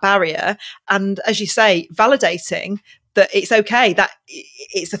of them that barrier. And as you say, validating that it's okay, that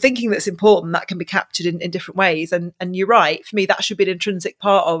it's the thinking that's important that can be captured in different ways. And you're right, for me, that should be an intrinsic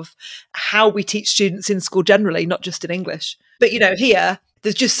part of how we teach students in school generally, not just in English. But, here,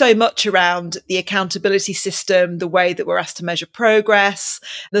 there's just so much around the accountability system, the way that we're asked to measure progress.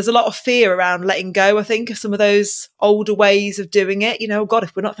 There's a lot of fear around letting go, I think, of some of those older ways of doing it. God,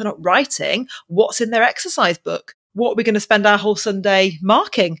 if they're not writing, what's in their exercise book? What are we going to spend our whole Sunday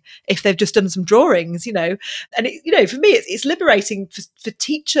marking if they've just done some drawings, And, for me, it's liberating for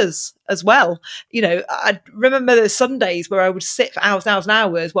teachers as well. I remember the Sundays where I would sit for hours and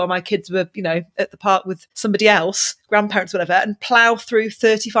hours while my kids were, at the park with somebody else, grandparents, whatever, and plough through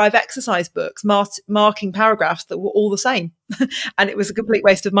 35 exercise books, marking paragraphs that were all the same. And it was a complete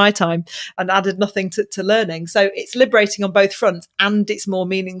waste of my time and added nothing to learning. So it's liberating on both fronts, and it's more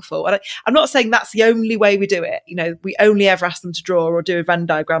meaningful. And I'm not saying that's the only way we do it. We only ever ask them to draw or do a Venn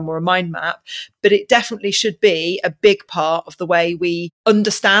diagram or a mind map, but it definitely should be a big part of the way we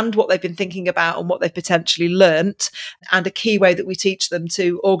understand what they've been thinking about and what they've potentially learnt, and a key way that we teach them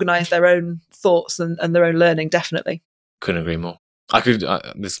to organise their own thoughts and their own learning, definitely. Couldn't agree more.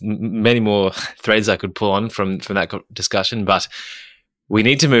 There's many more threads I could pull on from that discussion, but we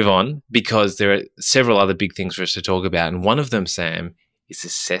need to move on because there are several other big things for us to talk about. And one of them, Sam, is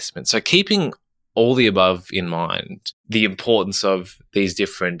assessment. So keeping all the above in mind, the importance of these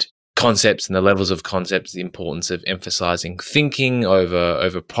different concepts and the levels of concepts, the importance of emphasizing thinking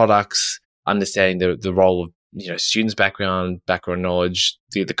over products, understanding the role of students' background knowledge,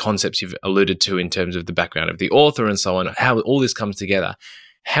 the concepts you've alluded to in terms of the background of the author and so on, how all this comes together.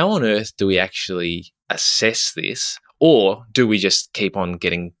 How on earth do we actually assess this, or do we just keep on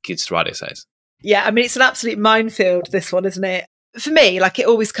getting kids to write essays? Yeah, I mean, it's an absolute minefield, this one, isn't it? For me, like, it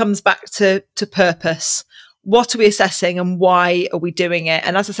always comes back to purpose. what are we assessing and why are we doing it?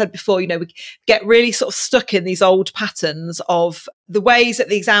 And as I said before, we get really sort of stuck in these old patterns of the ways that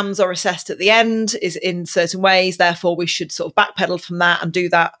the exams are assessed at the end is in certain ways. Therefore, we should sort of backpedal from that and do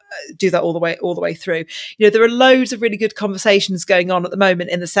that all the way through. There are loads of really good conversations going on at the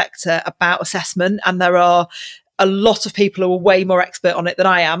moment in the sector about assessment, and there are a lot of people who are way more expert on it than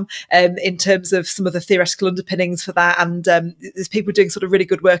I am in terms of some of the theoretical underpinnings for that. And there's people doing sort of really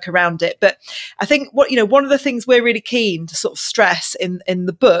good work around it. But I think one of the things we're really keen to sort of stress in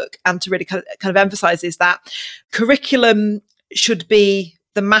the book and to really kind of emphasize is that curriculum should be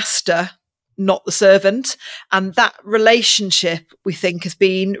the master, not the servant. And that relationship, we think, has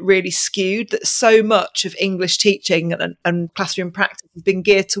been really skewed, that so much of English teaching and classroom practice has been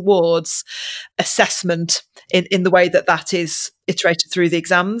geared towards assessment in the way that is iterated through the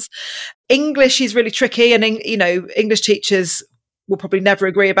exams. English is really tricky, and English teachers will probably never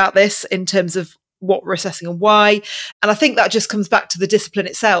agree about this in terms of what we're assessing and why. And I think that just comes back to the discipline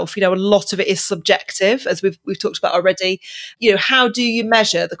itself. A lot of it is subjective, as we've talked about already. How do you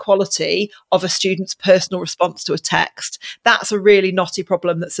measure the quality of a student's personal response to a text? That's a really knotty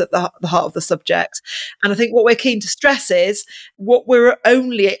problem that's at the heart of the subject. And I think what we're keen to stress is what we're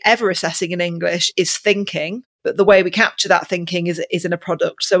only ever assessing in English is thinking, but the way we capture that thinking is in a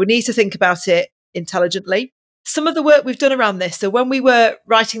product. So we need to think about it intelligently. Some of the work we've done around this, so when we were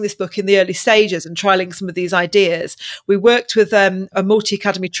writing this book in the early stages and trialling some of these ideas, we worked with a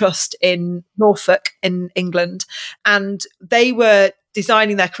multi-academy trust in Norfolk in England, and they were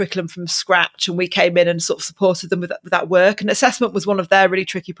designing their curriculum from scratch, and we came in and sort of supported them with that work. And assessment was one of their really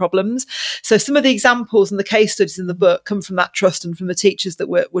tricky problems. So some of the examples and the case studies in the book come from that trust and from the teachers that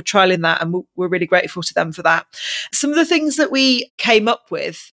were trialling that, and we're really grateful to them for that. Some of the things that we came up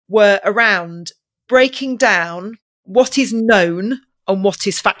with were around breaking down what is known and what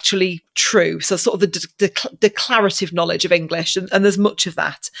is factually true. So sort of the declarative knowledge of English, and there's much of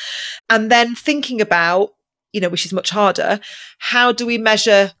that. And then thinking about, which is much harder, how do we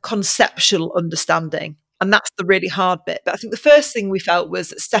measure conceptual understanding? And that's the really hard bit. But I think the first thing we felt was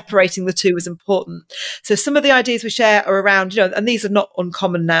that separating the two was important. So some of the ideas we share are around, and these are not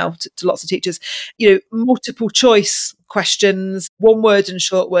uncommon now to lots of teachers, multiple choice questions, one word and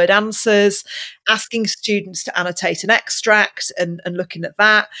short word answers, asking students to annotate an extract and looking at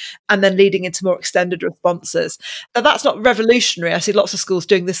that, and then leading into more extended responses. Now, that's not revolutionary. I see lots of schools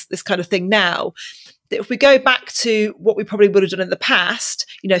doing this kind of thing now. If we go back to what we probably would have done in the past,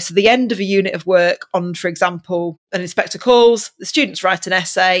 so the end of a unit of work on, for example, an inspector calls, the students write an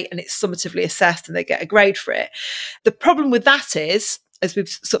essay and it's summatively assessed and they get a grade for it. The problem with that is, as we've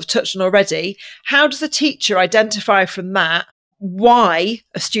sort of touched on already, how does a teacher identify from that why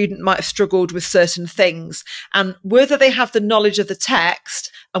a student might have struggled with certain things, and whether they have the knowledge of the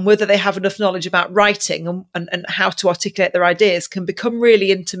text and whether they have enough knowledge about writing and how to articulate their ideas can become really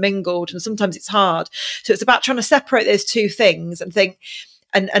intermingled, and sometimes it's hard. So it's about trying to separate those two things and think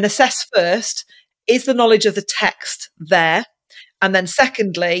and assess first, is the knowledge of the text there? And then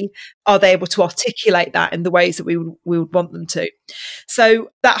secondly, are they able to articulate that in the ways that we would want them to? So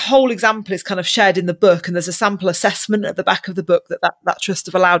that whole example is kind of shared in the book, and there's a sample assessment at the back of the book that trust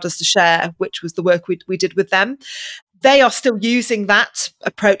have allowed us to share, which was the work we did with them. They are still using that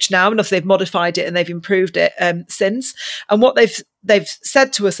approach now, and they've modified it and they've improved it since. And what they've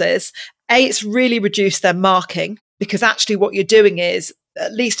said to us is, it's really reduced their marking, because actually what you're doing is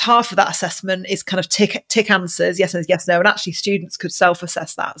at least half of that assessment is kind of tick answers, yes, no, and actually students could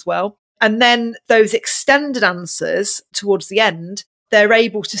self-assess that as well. And then those extended answers towards the end, they're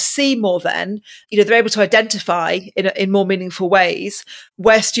able to see more then, they're able to identify in more meaningful ways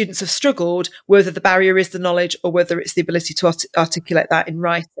where students have struggled, whether the barrier is the knowledge or whether it's the ability to articulate that in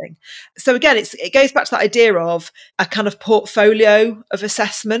writing. So again, it goes back to that idea of a kind of portfolio of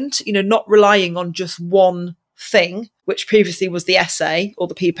assessment, not relying on just one thing, which previously was the essay or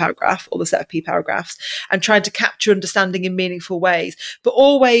the P paragraph or the set of P paragraphs, and trying to capture understanding in meaningful ways, but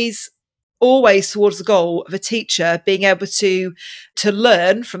always towards the goal of a teacher being able to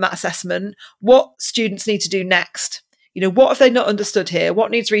learn from that assessment what students need to do next. What have they not understood here? What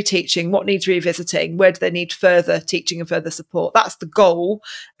needs reteaching? What needs revisiting? Where do they need further teaching and further support? That's the goal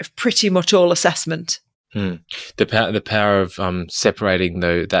of pretty much all assessment. The power of separating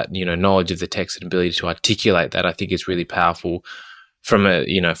that knowledge of the text and ability to articulate that, I think, is really powerful from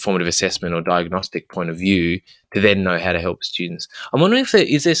a formative assessment or diagnostic point of view, to then know how to help students. I'm wondering if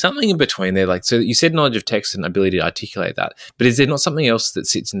is there something in between there? Like, so you said knowledge of text and ability to articulate that, but is there not something else that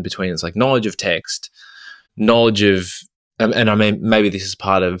sits in between? It's like knowledge of text, knowledge of, and I mean, maybe this is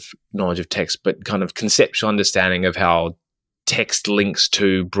part of knowledge of text, but kind of conceptual understanding of how text links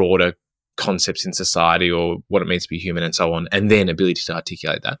to broader concepts in society or what it means to be human and so on, and then ability to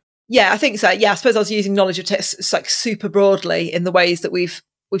articulate that? Yeah, I think so. Yeah, I suppose I was using knowledge of text like super broadly in the ways that we've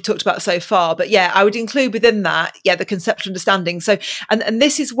talked about so far. But yeah, I would include within that, the conceptual understanding. So, and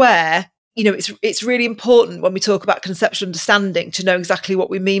this is where, it's really important when we talk about conceptual understanding to know exactly what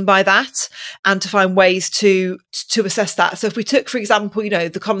we mean by that and to find ways to assess that. So if we took, for example,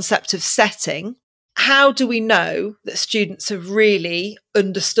 the concept of setting, how do we know that students have really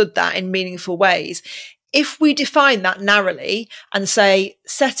understood that in meaningful ways? If we define that narrowly and say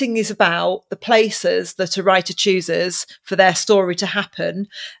setting is about the places that a writer chooses for their story to happen,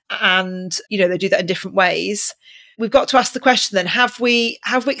 and they do that in different ways, we've got to ask the question then, have we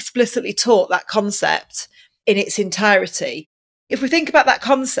explicitly taught that concept in its entirety? If we think about that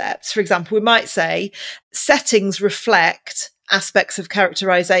concept, for example, we might say settings reflect aspects of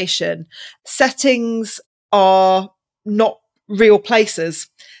characterization. Settings are not real places.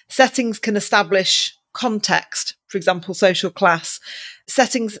 Settings can establish context, for example, social class.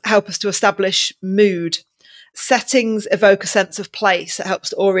 Settings help us to establish mood. Settings evoke a sense of place that helps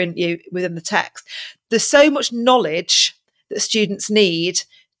to orient you within the text. There's so much knowledge that students need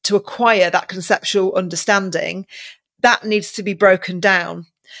to acquire that conceptual understanding that needs to be broken down.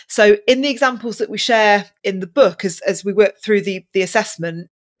 So in the examples that we share in the book, as we work through the assessment,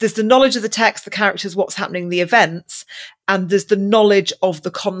 there's the knowledge of the text, the characters, what's happening, the events, and there's the knowledge of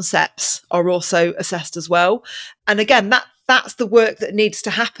the concepts are also assessed as well. And again, that's the work that needs to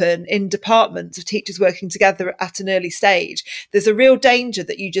happen in departments of teachers working together at an early stage. There's a real danger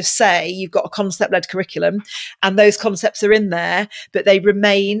that you just say you've got a concept-led curriculum and those concepts are in there, but they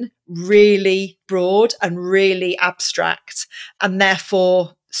remain really broad and really abstract, and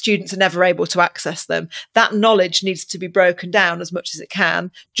therefore students are never able to access them. That knowledge needs to be broken down as much as it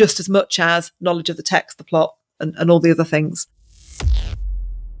can, just as much as knowledge of the text, the plot, and all the other things.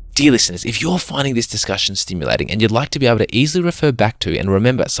 Dear listeners, if you're finding this discussion stimulating and you'd like to be able to easily refer back to and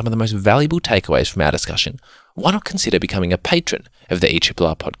remember some of the most valuable takeaways from our discussion, why not consider becoming a patron of the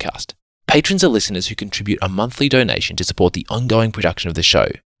ERRR podcast? Patrons are listeners who contribute a monthly donation to support the ongoing production of the show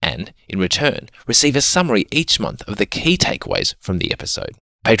and, in return, receive a summary each month of the key takeaways from the episode.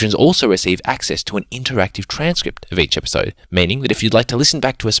 Patrons also receive access to an interactive transcript of each episode, meaning that if you'd like to listen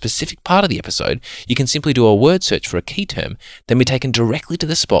back to a specific part of the episode, you can simply do a word search for a key term, then be taken directly to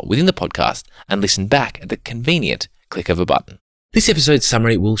the spot within the podcast and listen back at the convenient click of a button. This episode's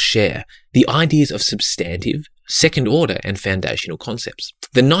summary will share the ideas of substantive, second order, and foundational concepts,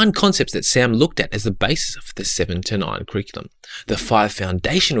 the 9 concepts that Sam looked at as the basis of the 7 to 9 curriculum, the 5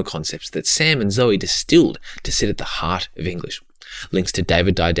 foundational concepts that Sam and Zoe distilled to sit at the heart of English, links to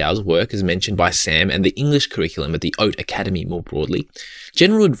David Didal's work as mentioned by Sam and the English curriculum at the Oat Academy more broadly,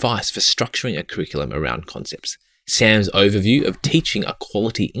 general advice for structuring a curriculum around concepts, Sam's overview of teaching a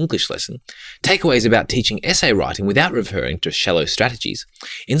quality English lesson, takeaways about teaching essay writing without referring to shallow strategies,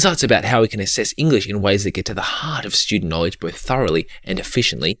 insights about how we can assess English in ways that get to the heart of student knowledge both thoroughly and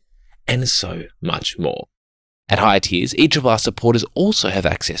efficiently, and so much more. At higher tiers, ERRR supporters also have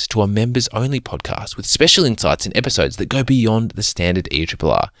access to a members-only podcast with special insights and episodes that go beyond the standard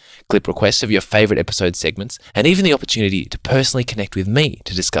ERRR, clip requests of your favourite episode segments, and even the opportunity to personally connect with me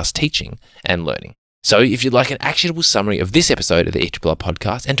to discuss teaching and learning. So if you'd like an actionable summary of this episode of the ERRR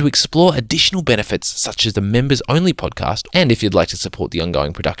podcast and to explore additional benefits such as the members-only podcast, and if you'd like to support the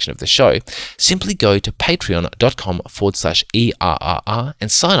ongoing production of the show, simply go to patreon.com/ERRR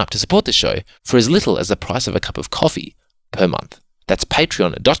and sign up to support the show for as little as the price of a cup of coffee per month. That's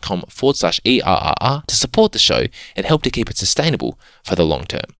patreon.com/ERRR to support the show and help to keep it sustainable for the long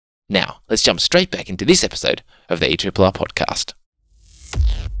term. Now, let's jump straight back into this episode of the ERRR podcast.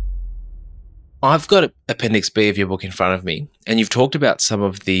 I've got Appendix B of your book in front of me, and you've talked about some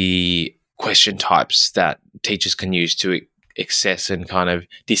of the question types that teachers can use to access and kind of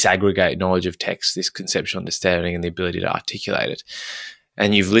disaggregate knowledge of text, this conceptual understanding and the ability to articulate it.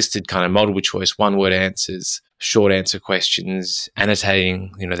 And you've listed kind of multiple choice, one-word answers, short answer questions,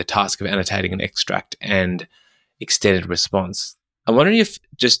 annotating, the task of annotating an extract, and extended response. I'm wondering if,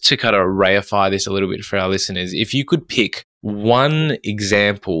 just to kind of reify this a little bit for our listeners, if you could pick one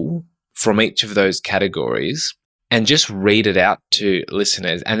example from each of those categories and just read it out to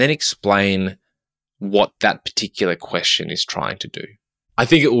listeners and then explain what that particular question is trying to do. I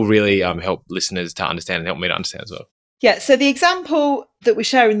think it will really help listeners to understand and help me to understand as well. Yeah, so the example that we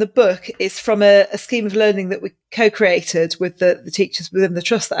share in the book is from a scheme of learning that we co-created with the teachers within the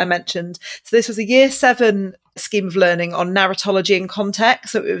trust that I mentioned. So this was a Year 7 scheme of learning on narratology and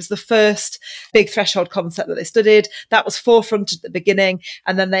context. So it was the first big threshold concept that they studied. That was forefronted at the beginning,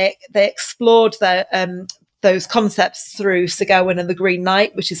 and then they explored those concepts through Sir Gawain and the Green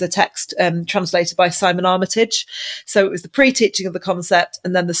Knight, which is a text translated by Simon Armitage. So it was the pre-teaching of the concept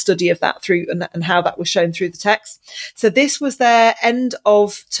and then the study of that through and how that was shown through the text. So this was their end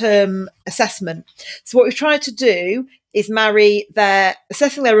of term assessment. So what we've tried to do is marry their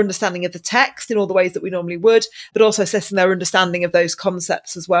assessing their understanding of the text in all the ways that we normally would, but also assessing their understanding of those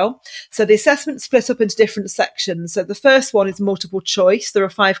concepts as well. So the assessment split up into different sections. So the first one is multiple choice. There are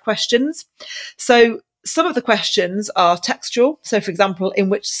 5 questions. So some of the questions are textual. So for example, in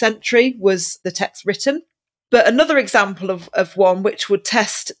which century was the text written? But another example of one which would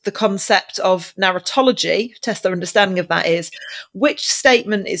test the concept of narratology, test their understanding of that, is which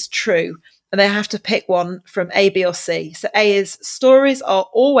statement is true? And they have to pick one from A, B, or C. So A is stories are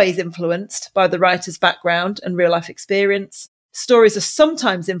always influenced by the writer's background and real life experience. Stories are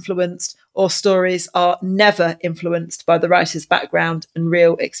sometimes influenced, or stories are never influenced by the writer's background and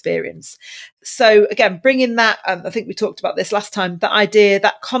real experience. So again, bringing that, I think we talked about this last time, that idea,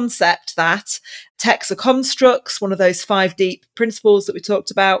 that concept that texts are constructs, one of those 5 deep principles that we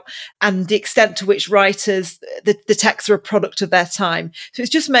talked about, and the extent to which writers, the texts are a product of their time. So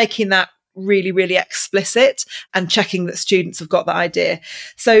it's just making that really, really explicit and checking that students have got that idea.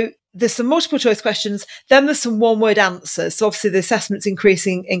 So there's some multiple choice questions. Then there's some one-word answers. So obviously the assessment's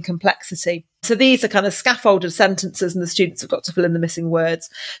increasing in complexity. So these are kind of scaffolded sentences and the students have got to fill in the missing words.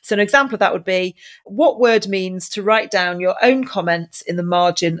 So an example of that would be, what word means to write down your own comments in the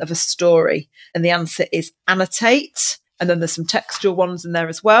margin of a story? And the answer is annotate. And then there's some textual ones in there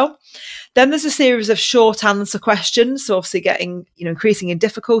as well. Then there's a series of short answer questions, so obviously getting, increasing in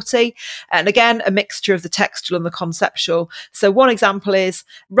difficulty. And again, a mixture of the textual and the conceptual. So one example is,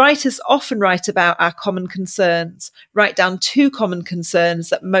 writers often write about our common concerns. Write down 2 common concerns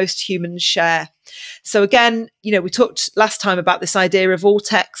that most humans share. So again, we talked last time about this idea of all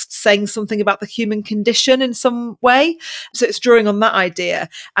texts saying something about the human condition in some way. So it's drawing on that idea.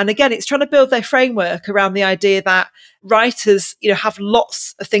 And again, it's trying to build their framework around the idea that writers, have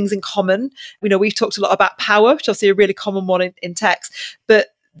lots of things in common. We've talked a lot about power, which is obviously a really common one in text, but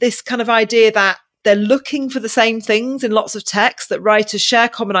this kind of idea that they're looking for the same things in lots of texts, that writers share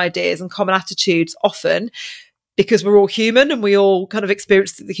common ideas and common attitudes often, because we're all human and we all kind of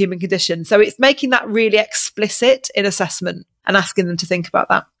experience the human condition. So it's making that really explicit in assessment and asking them to think about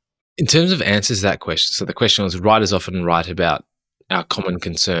that. In terms of answers to that question, so the question was, writers often write about our common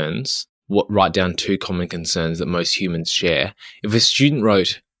concerns. Write down 2 common concerns that most humans share. If a student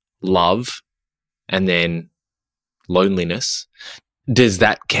wrote love and then loneliness, does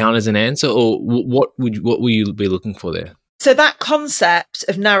that count as an answer, or what will you be looking for there? So that concept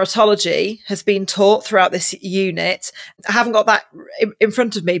of narratology has been taught throughout this unit. I haven't got that in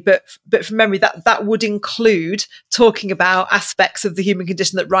front of me, but from memory, that would include talking about aspects of the human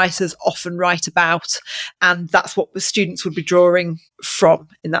condition that writers often write about. And that's what the students would be drawing from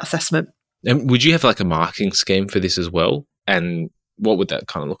in that assessment. And would you have like a marking scheme for this as well? And what would that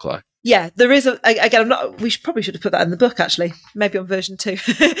kind of look like? Yeah, there is we probably should have put that in the book, actually, maybe on version 2.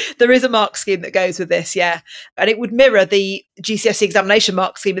 There is a mark scheme that goes with this, yeah. And it would mirror the GCSE examination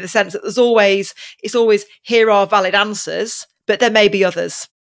mark scheme in the sense that it's always, here are valid answers, but there may be others.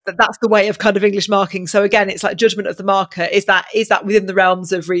 But that's the way of kind of English marking. So again, it's like judgment of the marker. Is that within the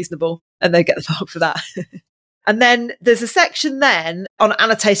realms of reasonable? And they get the mark for that. And then there's a section then on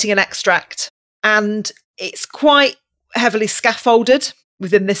annotating an extract. And it's quite heavily scaffolded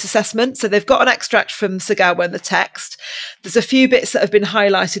within this assessment. So they've got an extract from Sir Gawain, the text. There's a few bits that have been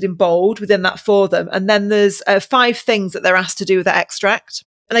highlighted in bold within that for them. And then there's 5 things that they're asked to do with that extract.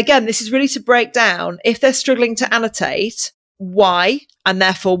 And again, this is really to break down, if they're struggling to annotate, why, and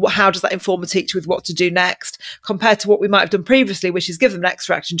therefore how does that inform a teacher with what to do next, compared to what we might have done previously, which is give them an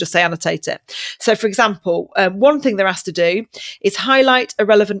extract and just say annotate it. So for example, one thing they're asked to do is highlight a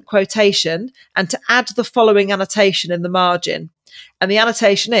relevant quotation and to add the following annotation in the margin. And the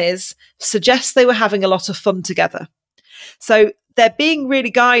annotation is, suggests they were having a lot of fun together. So they're being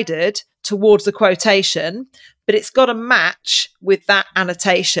really guided towards the quotation, but it's got to match with that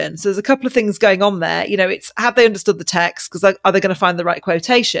annotation. So there's a couple of things going on there. It's, have they understood the text? Because are they going to find the right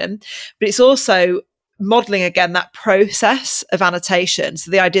quotation? But it's also modelling, again, that process of annotation.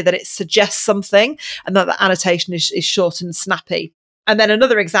 So the idea that it suggests something and that the annotation is short and snappy. And then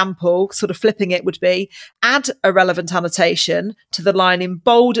another example, sort of flipping it, would be add a relevant annotation to the line in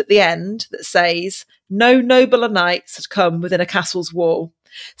bold at the end that says, no nobler knights had come within a castle's wall.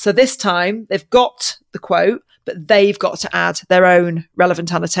 So this time they've got the quote, but they've got to add their own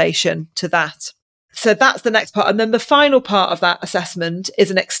relevant annotation to that. So that's the next part. And then the final part of that assessment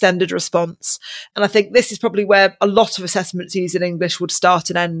is an extended response. And I think this is probably where a lot of assessments used in English would start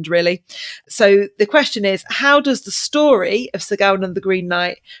and end, really. So the question is, how does the story of Sir Gawain and the Green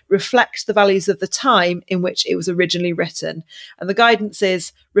Knight reflect the values of the time in which it was originally written? And the guidance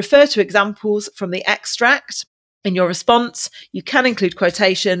is, refer to examples from the extract. In your response, you can include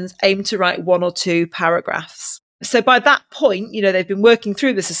quotations, aim to write 1 or 2 paragraphs. So by that point, they've been working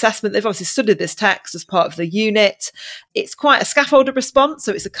through this assessment. They've obviously studied this text as part of the unit. It's quite a scaffolded response.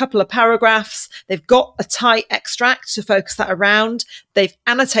 So it's a couple of paragraphs. They've got a tight extract to focus that around. They've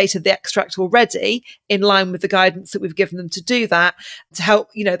annotated the extract already in line with the guidance that we've given them to do that, to help,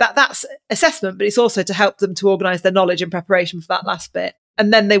 that's assessment, but it's also to help them to organise their knowledge in preparation for that last bit.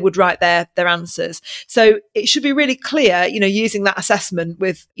 And then they would write their answers. So it should be really clear, using that assessment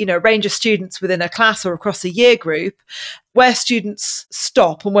with, a range of students within a class or across a year group, where students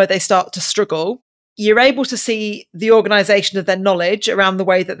stop and where they start to struggle. You're able to see the organisation of their knowledge around the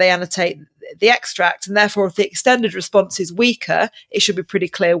way that they annotate the extract. And therefore, if the extended response is weaker, it should be pretty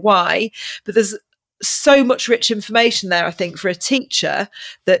clear why. But there's so much rich information there, I think, for a teacher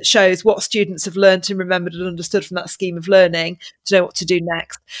that shows what students have learned and remembered and understood from that scheme of learning to know what to do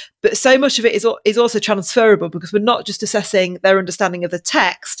next. But so much of it is also transferable, because we're not just assessing their understanding of the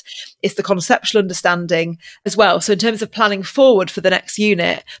text, it's the conceptual understanding as well. So in terms of planning forward for the next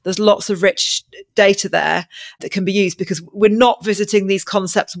unit, there's lots of rich data there that can be used, because we're not visiting these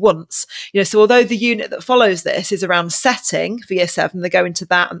concepts once. So although the unit that follows this is around setting for year 7, they go into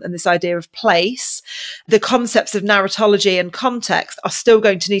that and this idea of place, the concepts of narratology and context are still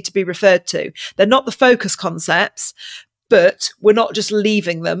going to need to be referred to. They're not the focus concepts, but we're not just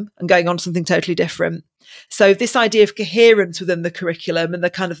leaving them and going on to something totally different. So this idea of coherence within the curriculum and the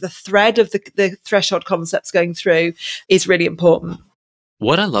kind of the thread of the threshold concepts going through is really important.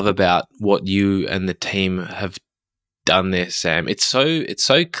 What I love about what you and the team have done there, Sam, it's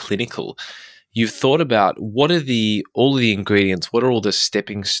so clinical. You've thought about what are all of the ingredients, what are all the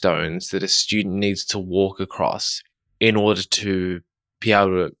stepping stones that a student needs to walk across in order to be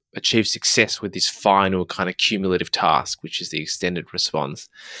able to achieve success with this final kind of cumulative task, which is the extended response.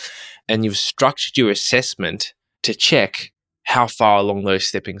 And you've structured your assessment to check how far along those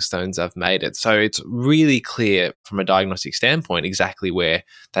stepping stones I've made it. So it's really clear from a diagnostic standpoint exactly where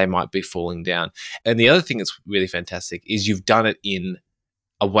they might be falling down. And the other thing that's really fantastic is you've done it in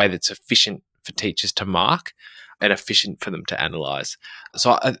a way that's efficient for teachers to mark and efficient for them to analyse.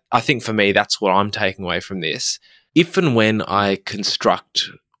 So I think for me, that's what I'm taking away from this. If and when I construct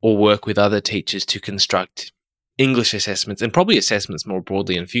or work with other teachers to construct English assessments and probably assessments more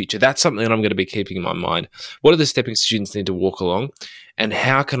broadly in future, that's something that I'm going to be keeping in my mind. What are the stepping students need to walk along, and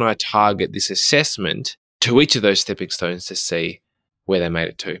how can I target this assessment to each of those stepping stones to see where they made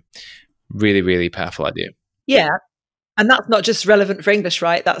it to? Really, really powerful idea. Yeah. And that's not just relevant for English,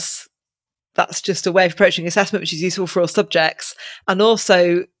 right? That's just a way of approaching assessment, which is useful for all subjects. And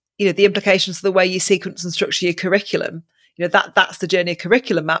also, the implications of the way you sequence and structure your curriculum. That's the journey a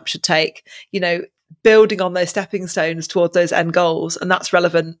curriculum map should take, building on those stepping stones towards those end goals. And that's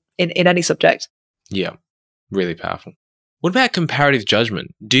relevant in any subject. Yeah, really powerful. What about comparative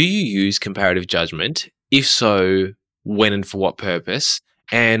judgment? Do you use comparative judgment? If so, when and for what purpose?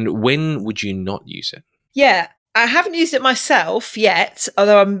 And when would you not use it? Yeah, I haven't used it myself yet,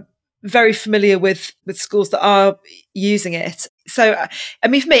 although I'm very familiar with schools that are using it. So, for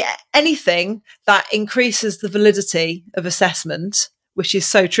me, anything that increases the validity of assessment, which is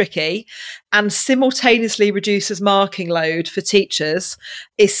so tricky, and simultaneously reduces marking load for teachers,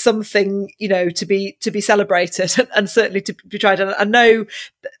 is something, to be celebrated and certainly to be tried. And I know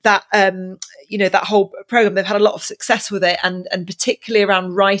that, that whole program, they've had a lot of success with it, and particularly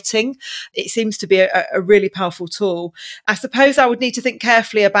around writing, it seems to be a really powerful tool. I suppose I would need to think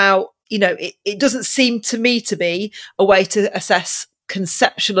carefully about, it doesn't seem to me to be a way to assess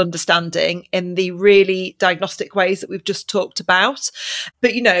conceptual understanding in the really diagnostic ways that we've just talked about.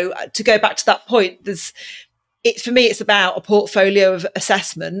 But, to go back to that point, for me, it's about a portfolio of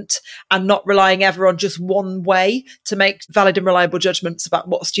assessment and not relying ever on just one way to make valid and reliable judgments about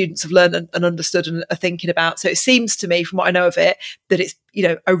what students have learned and understood and are thinking about. So it seems to me, from what I know of it, that it's,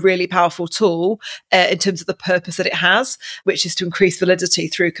 a really powerful tool in terms of the purpose that it has, which is to increase validity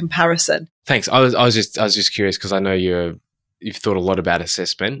through comparison. Thanks. I was just curious because I know you've thought a lot about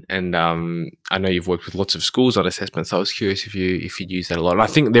assessment, and I know you've worked with lots of schools on assessment. So I was curious if you'd use that a lot. And I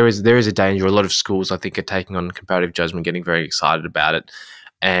think there is a danger. A lot of schools, I think, are taking on comparative judgment, getting very excited about it.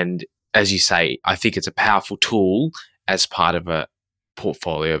 And as you say, I think it's a powerful tool as part of a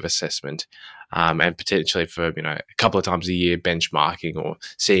portfolio of assessment. and potentially for a couple of times a year benchmarking or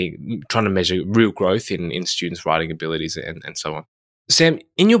trying to measure real growth in students' writing abilities and so on. Sam,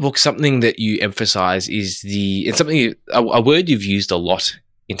 in your book, something that you emphasize is a word you've used a lot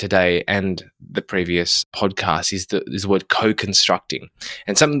in today and the previous podcast is the word co-constructing.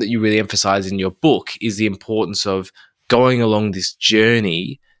 And something that you really emphasize in your book is the importance of going along this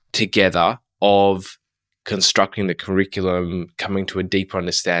journey together of constructing the curriculum, coming to a deeper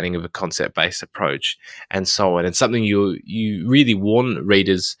understanding of a concept-based approach, and so on. And something you really want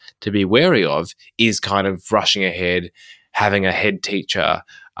readers to be wary of is kind of rushing ahead, having a head teacher,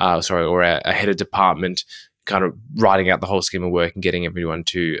 or a head of department kind of writing out the whole scheme of work and getting everyone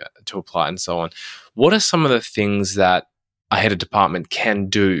to apply and so on. What are some of the things that a head of department can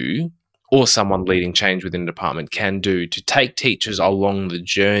do, or someone leading change within a department can do, to take teachers along the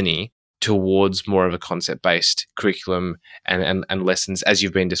journey towards more of a concept-based curriculum and lessons, as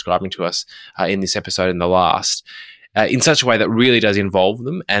you've been describing to us in this episode and the last, in such a way that really does involve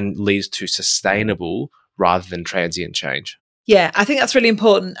them and leads to sustainable rather than transient change? Yeah, I think that's really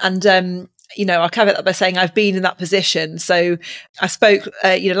important. And, I'll caveat that by saying I've been in that position. So I spoke,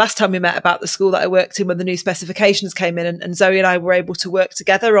 last time we met about the school that I worked in when the new specifications came in, and Zoe and I were able to work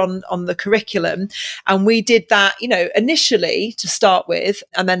together on the curriculum. And we did that, initially to start with,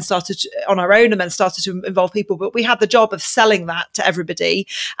 and then started on our own and then started to involve people. But we had the job of selling that to everybody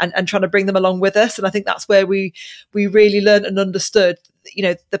and trying to bring them along with us. And I think that's where we really learned and understood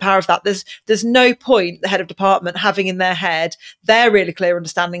the power of that. There's no point the head of department having in their head their really clear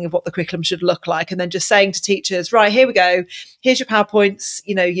understanding of what the curriculum should look like, and then just saying to teachers, right, here we go, here's your PowerPoints,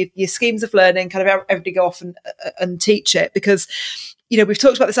 your schemes of learning, kind of everybody go off and teach it. Because we've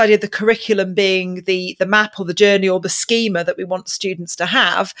talked about this idea of the curriculum being the map or the journey or the schema that we want students to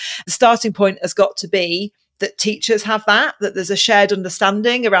have. The starting point has got to be that teachers have that there's a shared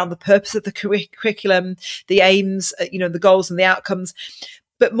understanding around the purpose of the curriculum, the aims, the goals and the outcomes,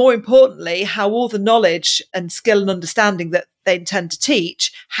 but more importantly, how all the knowledge and skill and understanding that they intend to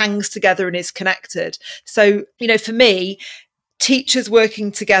teach hangs together and is connected. So, for me, teachers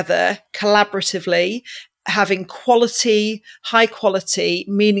working together collaboratively, having high quality,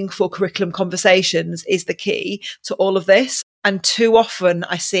 meaningful curriculum conversations is the key to all of this. And too often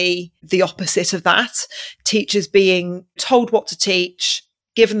I see the opposite of that. Teachers being told what to teach,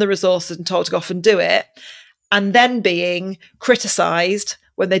 given the resources and told to go off and do it, and then being criticised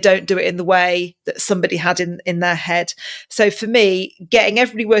when they don't do it in the way that somebody had in their head. So for me, getting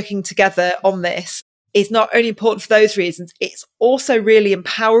everybody working together on this is not only important for those reasons, it's also really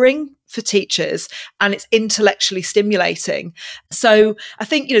empowering for teachers, and it's intellectually stimulating. So I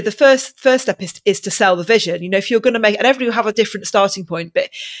think, the first step is to sell the vision. If you're going to make, and everybody will have a different starting point, but,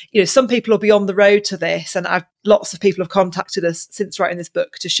 some people will be on the road to this. And lots of people have contacted us since writing this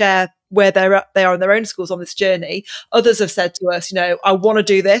book to share where they are in their own schools on this journey. Others have said to us, I want to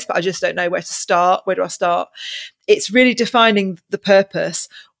do this, but I just don't know where to start. Where do I start? It's really defining the purpose.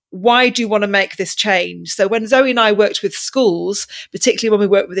 Why do you want to make this change? So when Zoe and I worked with schools, particularly when we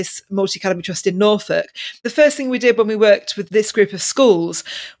worked with this multi-academy trust in Norfolk, the first thing we did when we worked with this group of schools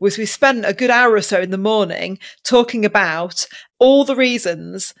was we spent a good hour or so in the morning talking about all the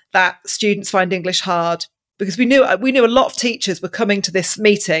reasons that students find English hard. Because we knew a lot of teachers were coming to this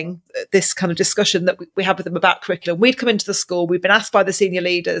meeting, this kind of discussion that we had with them about curriculum. We'd come into the school, we'd been asked by the senior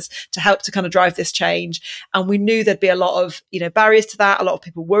leaders to help to kind of drive this change. And we knew there'd be a lot of, barriers to that. A lot of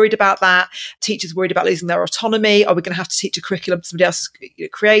people worried about that. Teachers worried about losing their autonomy. Are we going to have to teach a curriculum somebody else has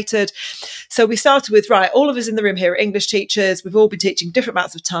created? So we started with, right, all of us in the room here are English teachers. We've all been teaching different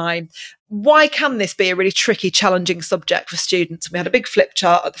amounts of time. Why can this be a really tricky, challenging subject for students? And we had a big flip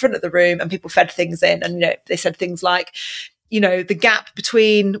chart at the front of the room and people fed things in. And, they said things like, the gap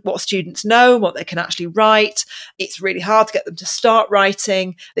between what students know and what they can actually write. It's really hard to get them to start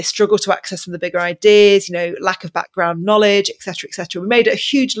writing. They struggle to access some of the bigger ideas, lack of background knowledge, et cetera, et cetera. We made a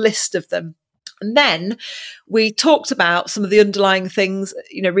huge list of them. And then we talked about some of the underlying things,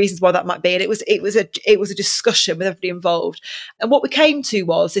 reasons why that might be. And it was a discussion with everybody involved. And what we came to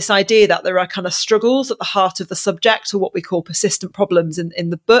was this idea that there are kind of struggles at the heart of the subject, or what we call persistent problems in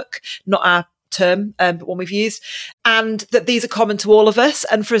the book, not our term, but one we've used, and that these are common to all of us.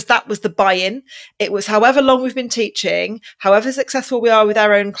 And for us, that was the buy-in. It was however long we've been teaching, however successful we are with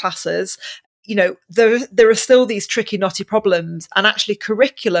our own classes, there are still these tricky, knotty problems, and actually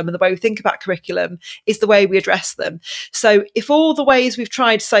curriculum and the way we think about curriculum is the way we address them. So if all the ways we've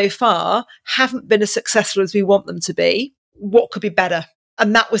tried so far haven't been as successful as we want them to be, what could be better?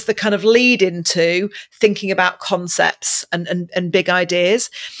 And that was the kind of lead into thinking about concepts and big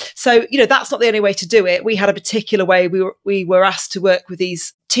ideas. So, that's not the only way to do it. We had a particular way we were asked to work with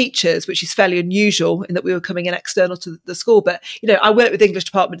these teachers, which is fairly unusual in that we were coming in external to the school. But, I work with English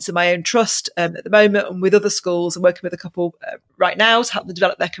departments in my own trust at the moment, and with other schools. I'm working with a couple right now to help them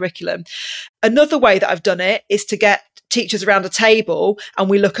develop their curriculum. Another way that I've done it is to get teachers around a table and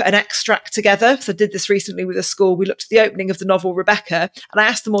we look at an extract together. So I did this recently with a school. We looked at the opening of the novel Rebecca, and I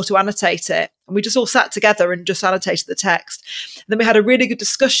asked them all to annotate it. And we just all sat together and just annotated the text. And then we had a really good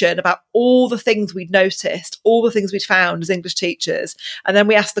discussion about all the things we'd noticed, all the things we'd found as English teachers. And then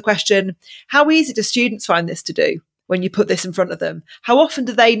we asked the question, how easy do students find this to do? When you put this in front of them, how often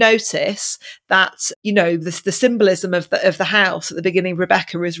do they notice that, the symbolism of the house at the beginning of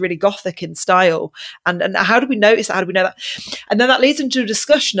Rebecca is really Gothic in style? And how do we notice that? How do we know that? And then that leads into a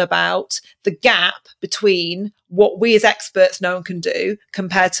discussion about the gap between what we as experts know and can do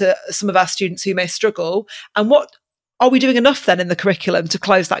compared to some of our students who may struggle, and what are we doing enough then in the curriculum to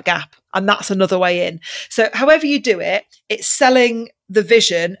close that gap? And that's another way in. So however you do it, it's selling the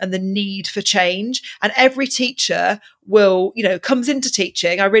vision and the need for change. And every teacher will, comes into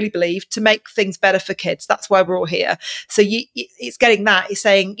teaching, I really believe, to make things better for kids. That's why we're all here. So it's getting that. It's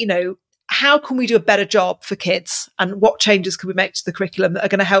saying, how can we do a better job for kids? And what changes can we make to the curriculum that are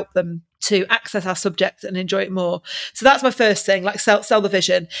going to help them to access our subject and enjoy it more? So that's my first thing, like sell the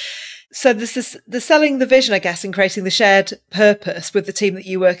vision. So this is the selling the vision, I guess, and creating the shared purpose with the team that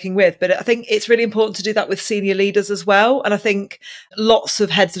you're working with. But I think it's really important to do that with senior leaders as well. And I think lots of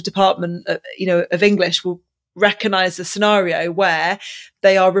heads of department, of English will recognise the scenario where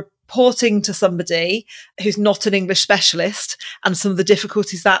they are reporting to somebody who's not an English specialist and some of the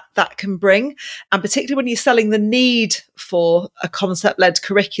difficulties that can bring. And particularly when you're selling the need for a concept-led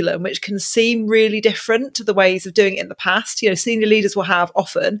curriculum, which can seem really different to the ways of doing it in the past. Senior leaders will have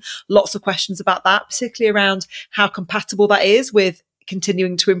often lots of questions about that, particularly around how compatible that is with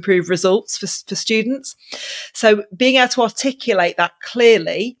continuing to improve results for students. So being able to articulate that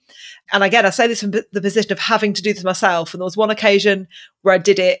clearly. And again, I say this from the position of having to do this myself. And there was one occasion where I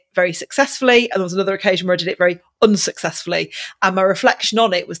did it very successfully, and there was another occasion where I did it very unsuccessfully. And my reflection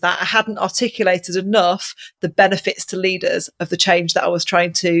on it was that I hadn't articulated enough the benefits to leaders of the change that I was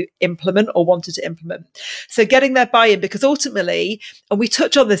trying to implement or wanted to implement. So getting their buy-in, because ultimately, and we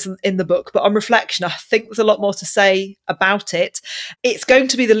touch on this in the book, but on reflection, I think there's a lot more to say about it. It's going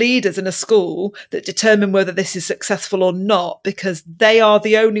to be the leaders in a school that determine whether this is successful or not, because they are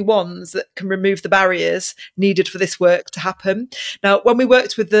the only ones that can remove the barriers needed for this work to happen. Now, when we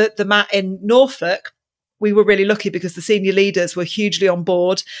worked with the MAT in Norfolk, we were really lucky because the senior leaders were hugely on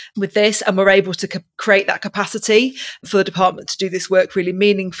board with this and were able to create that capacity for the department to do this work really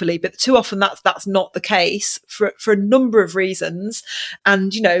meaningfully. But too often that's not the case for a number of reasons.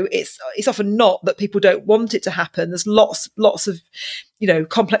 And, it's often not that people don't want it to happen. There's lots of,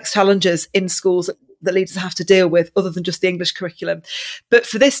 complex challenges in schools that leaders have to deal with other than just the English curriculum. But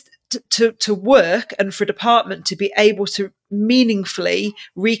for this to work and for a department to be able to meaningfully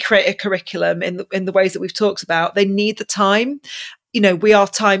recreate a curriculum in the ways that we've talked about, they need the time. We are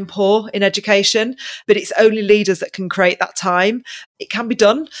time poor in education, but it's only leaders that can create that time. It can be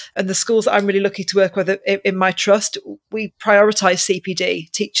done. And the schools that I'm really lucky to work with in my trust, we prioritise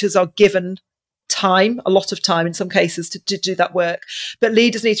CPD. Teachers are given time, a lot of time in some cases to do that work. But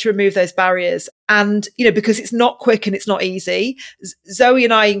leaders need to remove those barriers. And, because it's not quick and it's not easy. Zoe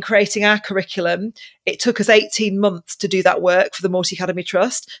and I, in creating our curriculum, it took us 18 months to do that work for the Multi Academy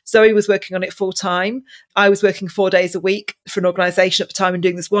Trust. Zoe was working on it full time. I was working 4 days a week for an organisation at the time and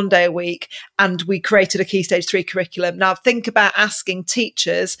doing this 1 day a week. And we created a Key Stage 3 curriculum. Now think about asking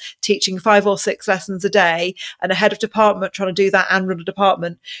teachers teaching 5 or 6 lessons a day and a head of department trying to do that and run a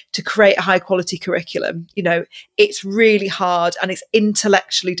department to create a high quality curriculum. It's really hard and it's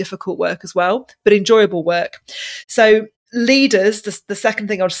intellectually difficult work as well, but enjoyable work. So leaders, the second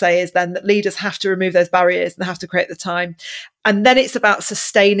thing I would say is then that leaders have to remove those barriers and they have to create the time. And then it's about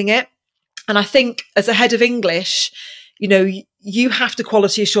sustaining it. And I think as a head of English, you have to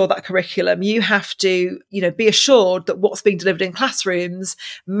quality assure that curriculum. You have to, be assured that what's being delivered in classrooms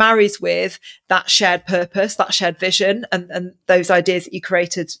marries with that shared purpose, that shared vision, and those ideas that you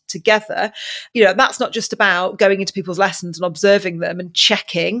created together. That's not just about going into people's lessons and observing them and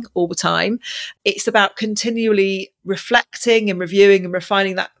checking all the time. It's about continually reflecting and reviewing and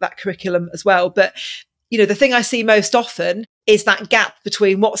refining that curriculum as well. But the thing I see most often is that gap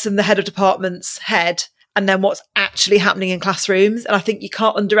between what's in the head of department's head and then what's actually happening in classrooms. And I think you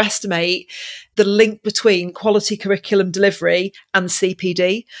can't underestimate the link between quality curriculum delivery and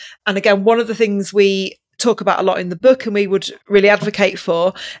CPD. And again, one of the things we talk about a lot in the book and we would really advocate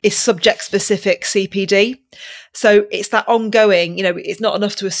for is subject-specific CPD. So it's that ongoing, it's not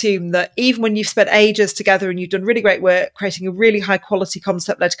enough to assume that even when you've spent ages together and you've done really great work creating a really high quality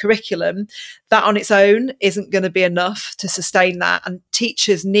concept-led curriculum, that on its own isn't going to be enough to sustain that. And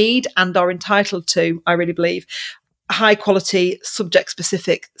teachers need and are entitled to, I really believe, high quality subject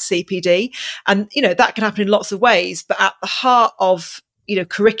specific CPD. And, that can happen in lots of ways, but at the heart of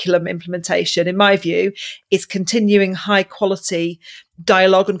curriculum implementation, in my view, is continuing high quality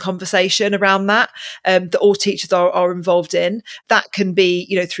dialogue and conversation around that all teachers are involved in. That can be,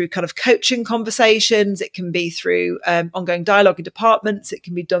 through kind of coaching conversations. It can be through ongoing dialogue in departments. It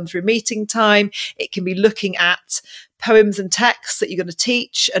can be done through meeting time. It can be looking at poems and texts that you're going to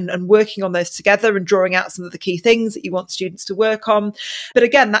teach and working on those together and drawing out some of the key things that you want students to work on. But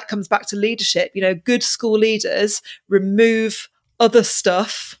again, that comes back to leadership. Good school leaders remove other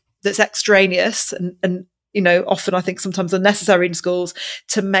stuff that's extraneous and often I think sometimes unnecessary in schools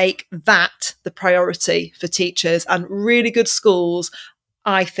to make that the priority for teachers. And really good schools,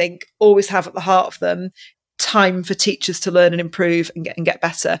 I think, always have at the heart of them time for teachers to learn and improve and get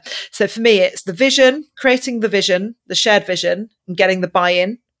better. So for me, it's the vision, creating the vision, the shared vision, and getting the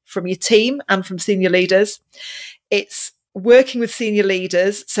buy-in from your team and from senior leaders. It's working with senior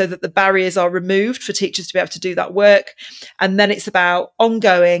leaders so that the barriers are removed for teachers to be able to do that work. And then it's about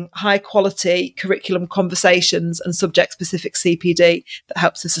ongoing high quality curriculum conversations and subject specific CPD that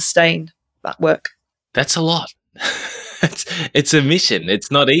helps to sustain that work. That's a lot. It's a mission.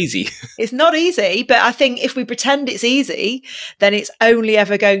 It's not easy. It's not easy, but I think if we pretend it's easy, then it's only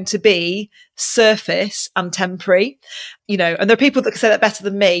ever going to be surface and temporary, and there are people that can say that better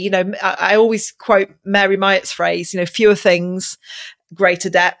than me. I always quote Mary Myatt's phrase, fewer things, greater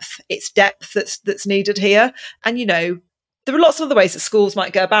depth. It's depth that's needed here. And, there are lots of other ways that schools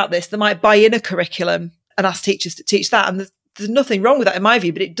might go about this. They might buy in a curriculum and ask teachers to teach that. And there's nothing wrong with that in my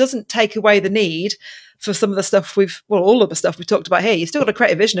view, but it doesn't take away the need for some of the stuff all of the stuff we've talked about here. You've still got to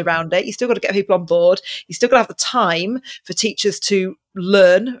create a vision around it. You've still got to get people on board. You've still got to have the time for teachers to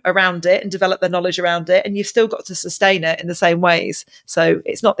learn around it and develop their knowledge around it. And you've still got to sustain it in the same ways. So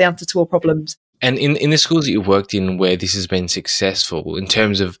it's not the answer to all problems. And in the schools that you've worked in where this has been successful, in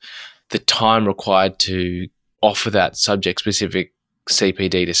terms of the time required to offer that subject-specific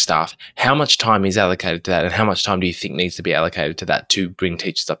CPD to staff, how much time is allocated to that, and how much time do you think needs to be allocated to that to bring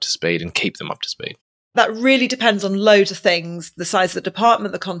teachers up to speed and keep them up to speed? That really depends on loads of things, the size of the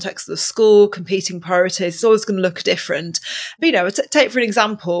department, the context of the school, competing priorities. It's always going to look different. But, take for an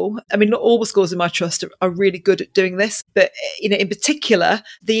example, not all the schools in my trust are really good at doing this, but, in particular,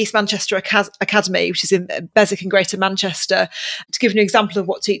 the East Manchester Academy, which is in Beswick and Greater Manchester, to give you an example of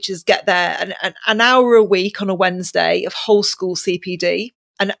what teachers get there, an hour a week on a Wednesday of whole school CPD,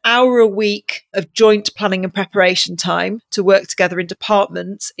 an hour a week of joint planning and preparation time to work together in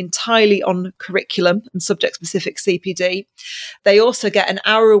departments entirely on curriculum and subject-specific CPD. They also get an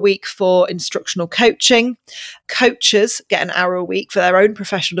hour a week for instructional coaching. Coaches get an hour a week for their own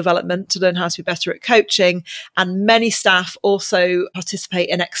professional development to learn how to be better at coaching. And many staff also participate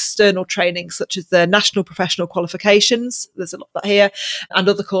in external training, such as the National Professional Qualifications. There's a lot of that here, and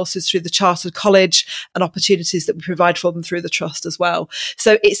other courses through the Chartered College and opportunities that we provide for them through the Trust as well.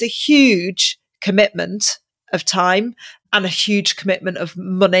 So it's a huge commitment of time and a huge commitment of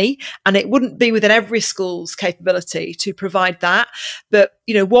money. And it wouldn't be within every school's capability to provide that. But,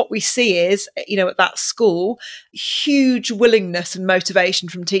 what we see is, at that school, huge willingness and motivation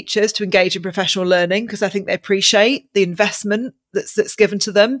from teachers to engage in professional learning because I think they appreciate the investment that's given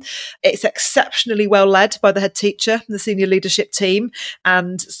to them. It's exceptionally well led by the head teacher and the senior leadership team.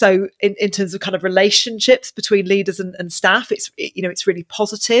 And so in terms of kind of relationships between leaders and staff, it's really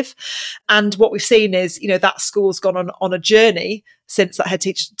positive. And what we've seen is, that school's gone on a journey since that head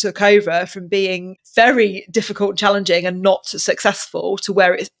teacher took over from being very difficult and challenging and not successful to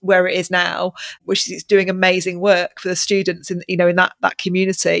where it is now, which is doing amazing work for the students in that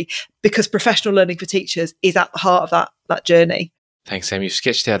community, because professional learning for teachers is at the heart of that journey. Thanks, Sam. You've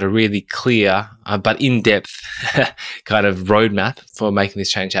sketched out a really clear but in-depth kind of roadmap for making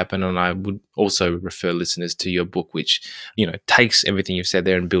this change happen. And I would also refer listeners to your book, which, takes everything you've said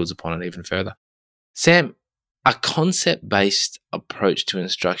there and builds upon it even further. Sam, a concept-based approach to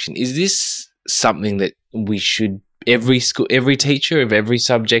instruction, is this something that every teacher of every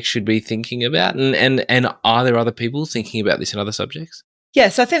subject should be thinking about? And are there other people thinking about this in other subjects? Yeah,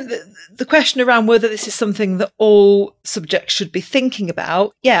 so I think that the question around whether this is something that all subjects should be thinking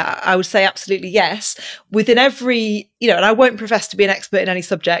about, yeah, I would say absolutely yes. Within every, and I won't profess to be an expert in any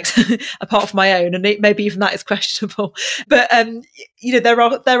subject apart from my own, and maybe even that is questionable. But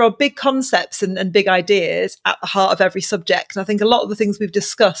there are big concepts and big ideas at the heart of every subject, and I think a lot of the things we've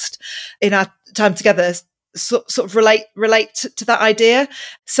discussed in our time together sort of relate to that idea.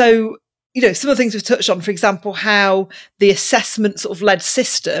 So, some of the things we've touched on, for example, how the assessment sort of led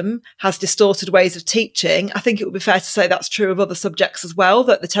system has distorted ways of teaching. I think it would be fair to say that's true of other subjects as well,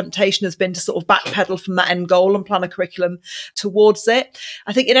 that the temptation has been to sort of backpedal from that end goal and plan a curriculum towards it.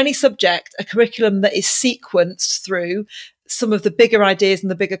 I think in any subject, a curriculum that is sequenced through some of the bigger ideas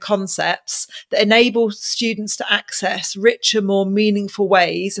and the bigger concepts that enable students to access richer, more meaningful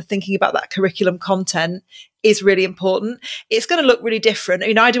ways of thinking about that curriculum content is really important. It's going to look really different.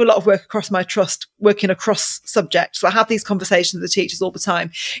 I do a lot of work across my trust, working across subjects. So I have these conversations with the teachers all the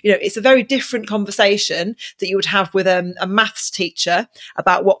time. It's a very different conversation that you would have with a maths teacher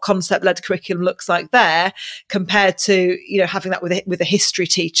about what concept-led curriculum looks like there compared to, having that with a history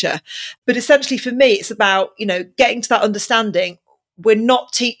teacher. But essentially for me, it's about, getting to that understanding. We're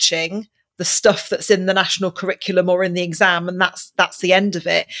not teaching the stuff that's in the national curriculum or in the exam, and that's the end of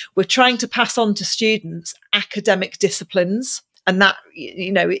it. We're trying to pass on to students academic disciplines, and that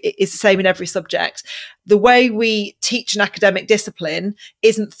is the same in every subject. The way we teach an academic discipline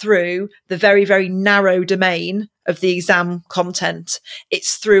isn't through the very, very narrow domain of the exam content.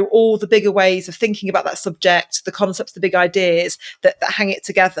 It's through all the bigger ways of thinking about that subject, the concepts, the big ideas that hang it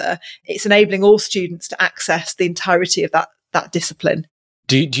together. It's enabling all students to access the entirety of that discipline.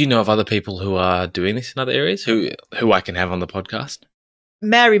 Do you know of other people who are doing this in other areas who I can have on the podcast?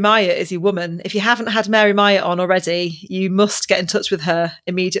 Mary Myatt is your woman. If you haven't had Mary Myatt on already, you must get in touch with her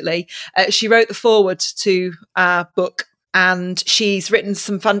immediately. She wrote the foreword to our book, and she's written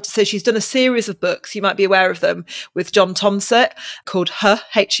some fun. So she's done a series of books, you might be aware of them, with John Tomsett called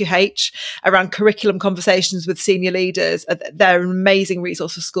H-U-H, around curriculum conversations with senior leaders. They're an amazing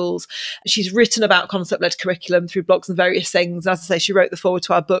resource for schools. She's written about concept-led curriculum through blogs and various things. And as I say, she wrote the foreword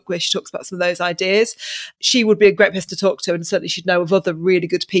to our book where she talks about some of those ideas. She would be a great person to talk to, and certainly she'd know of other really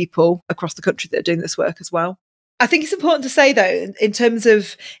good people across the country that are doing this work as well. I think it's important to say, though, in terms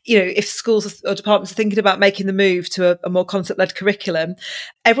of, if schools or departments are thinking about making the move to a more concept-led curriculum,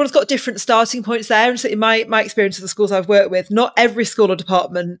 everyone's got different starting points there. And so in my experience of the schools I've worked with, not every school or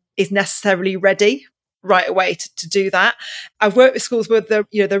department is necessarily ready right away to do that. I've worked with schools where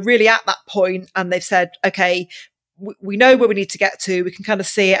they're really at that point and they've said, okay, we know where we need to get to, we can kind of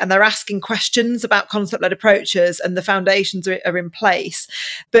see it, and they're asking questions about concept-led approaches and the foundations are in place.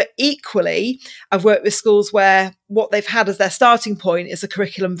 But equally, I've worked with schools where what they've had as their starting point is a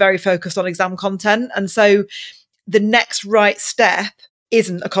curriculum very focused on exam content. And so the next right step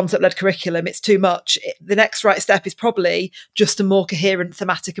isn't a concept-led curriculum, it's too much. The next right step is probably just a more coherent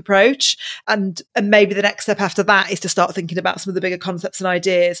thematic approach. And maybe the next step after that is to start thinking about some of the bigger concepts and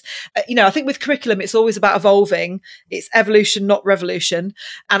ideas. I think with curriculum, it's always about evolving. It's evolution, not revolution.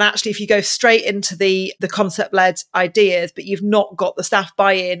 And actually, if you go straight into the concept-led ideas, but you've not got the staff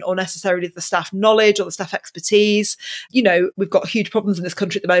buy-in or necessarily the staff knowledge or the staff expertise, we've got huge problems in this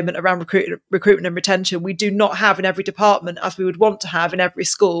country at the moment around recruitment and retention. We do not have in every department, as we would want to have in every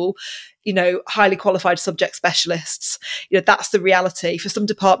school, highly qualified subject specialists. That's the reality. For some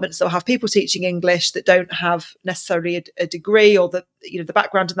departments, they'll have people teaching English that don't have necessarily a degree or the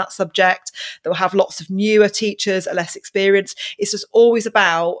background in that subject. They'll have lots of newer teachers, are less experienced. It's just always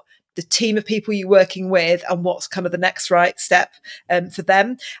about the team of people you're working with and what's kind of the next right step for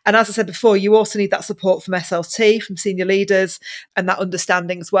them. And as I said before, you also need that support from SLT, from senior leaders, and that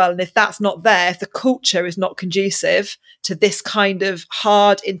understanding as well. And if that's not there, if the culture is not conducive to this kind of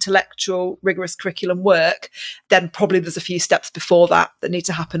hard, intellectual, rigorous curriculum work, then probably there's a few steps before that need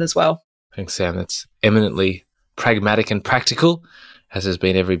to happen as well. Thanks, Sam. That's eminently pragmatic and practical, as has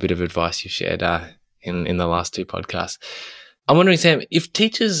been every bit of advice you've shared in the last two podcasts. I'm wondering, Sam, if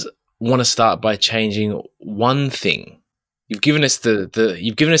teachers want to start by changing one thing, you've given us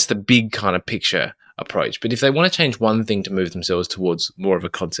the big kind of picture approach, but if they want to change one thing to move themselves towards more of a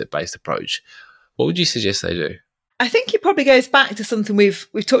concept-based approach, what would you suggest they do? I think it probably goes back to something we've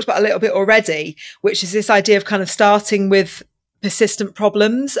talked about a little bit already, which is this idea of kind of starting with persistent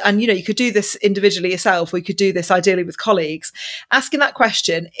problems. And, you could do this individually yourself. We could do this ideally with colleagues. Asking that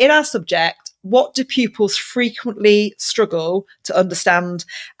question, in our subject, what do pupils frequently struggle to understand?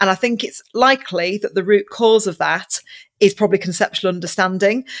 And I think it's likely that the root cause of that is probably conceptual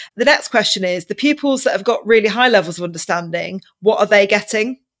understanding. The next question is, the pupils that have got really high levels of understanding, what are they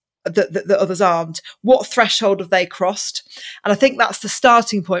getting? that others aren't? What threshold have they crossed? And I think that's the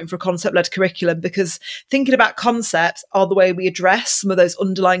starting point for a concept-led curriculum, because thinking about concepts are the way we address some of those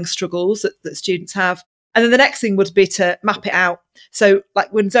underlying struggles that students have. And then the next thing would be to map it out. So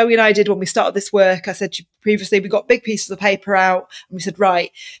like when Zoe and I did, when we started this work, I said previously, we got big pieces of paper out and we said,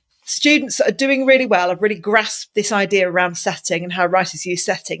 right, students that are doing really well have really grasped this idea around setting and how writers use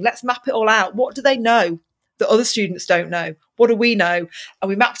setting. Let's map it all out. What do they know that other students don't know? What do we know? And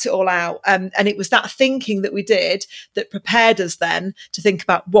we mapped it all out. And it was that thinking that we did that prepared us then to think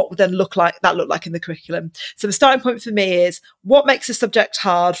about what would then look like in the curriculum. So the starting point for me is what makes a subject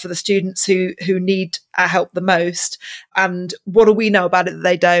hard for the students who need our help the most, and what do we know about it that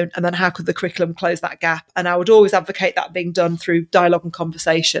they don't? And then how could the curriculum close that gap? And I would always advocate that being done through dialogue and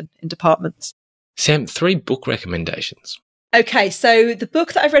conversation in departments. Sam, 3 book recommendations. Okay, so the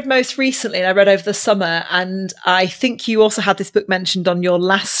book that I've read most recently, and I read over the summer, and I think you also had this book mentioned on your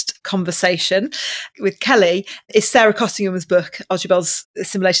last conversation with Kelly, is Sarah Cottingham's book, Audrey Bell's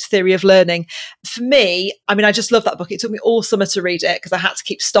Assimilated Theory of Learning. For me, I mean, I just love that book. It took me all summer to read it because I had to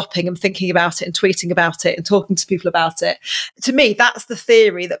keep stopping and thinking about it and tweeting about it and talking to people about it. To me, that's the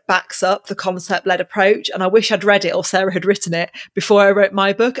theory that backs up the concept-led approach, and I wish I'd read it or Sarah had written it before I wrote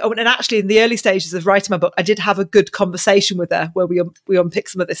my book. And actually, in the early stages of writing my book, I did have a good conversation with her where we unpick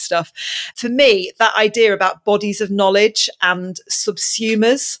some of this stuff. For me, that idea about bodies of knowledge and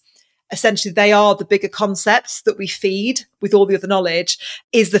subsumers, essentially they are the bigger concepts that we feed with all the other knowledge,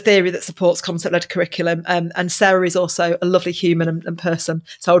 is the theory that supports concept-led curriculum. And Sarah is also a lovely human and person.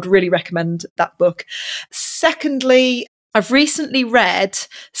 So I would really recommend that book. Secondly, I've recently read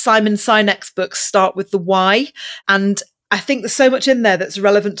Simon Sinek's book, Start with the Why. And I think there's so much in there that's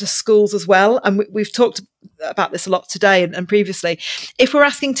relevant to schools as well. And we've talked about this a lot today and previously. If we're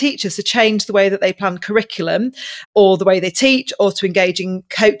asking teachers to change the way that they plan curriculum or the way they teach, or to engage in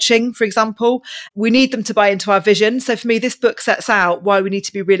coaching, for example, we need them to buy into our vision. So for me, this book sets out why we need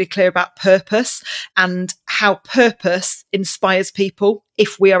to be really clear about purpose and how purpose inspires people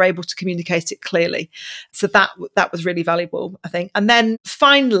if we are able to communicate it clearly. So that was really valuable, I think. And then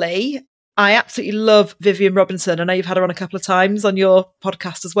finally, I absolutely love Vivienne Robinson. I know you've had her on a couple of times on your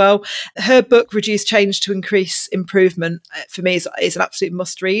podcast as well. Her book, Reduce Change to Increase Improvement, for me is an absolute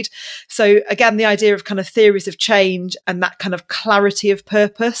must read. So again, the idea of kind of theories of change and that kind of clarity of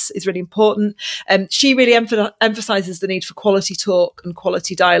purpose is really important. She really emphasises the need for quality talk and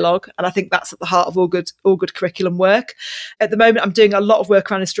quality dialogue. And I think that's at the heart of all good curriculum work. At the moment, I'm doing a lot of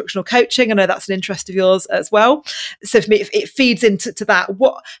work around instructional coaching. I know that's an interest of yours as well. So for me, it feeds into that.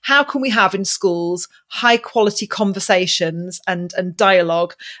 How can we have in schools high quality conversations and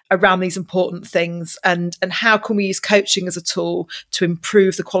dialogue around these important things, and how can we use coaching as a tool to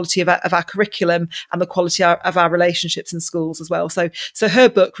improve the quality of our curriculum and the quality of our relationships in schools as well. So her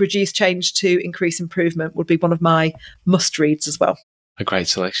book, Reduce Change to Increase Improvement, would be one of my must reads as well. A great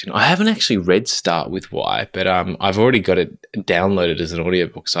selection. I haven't actually read Start with Why, but I've already got it downloaded as an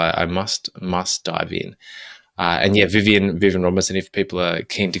audiobook, so I must dive in. And yeah, Vivienne Robinson, if people are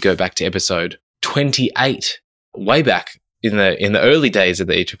keen to go back to episode 28, way back in the early days of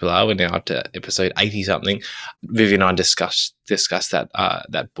the ERRR, we're now up to episode 80 something. Vivienne and I discussed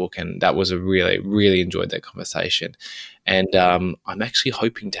that book, and that was a really enjoyed that conversation. And I'm actually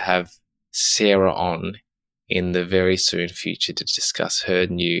hoping to have Sarah on in the very soon future to discuss her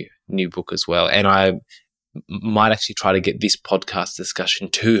new book as well. And I might actually try to get this podcast discussion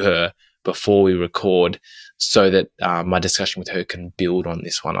to her before we record, so that my discussion with her can build on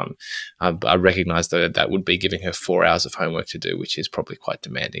this one. I recognise though that would be giving her 4 hours of homework to do, which is probably quite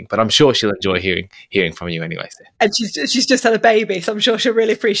demanding. But I'm sure she'll enjoy hearing from you anyway. And she's just had a baby, so I'm sure she'll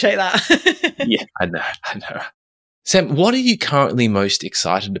really appreciate that. Yeah, I know. Sam, what are you currently most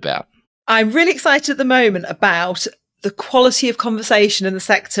excited about? I'm really excited at the moment about the quality of conversation in the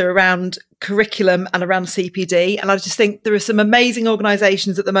sector around curriculum and around CPD. And I just think there are some amazing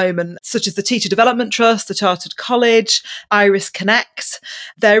organisations at the moment, such as the Teacher Development Trust, the Chartered College, Iris Connect.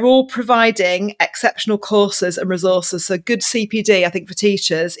 They're all providing exceptional courses and resources. So good CPD, I think, for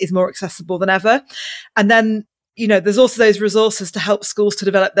teachers is more accessible than ever. And then, you know, there's also those resources to help schools to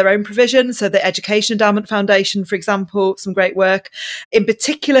develop their own provision. So the Education Endowment Foundation, for example, some great work. In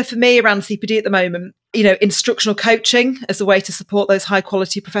particular for me around CPD at the moment, instructional coaching as a way to support those high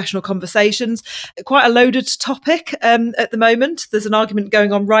quality professional conversations. Quite a loaded topic at the moment. There's an argument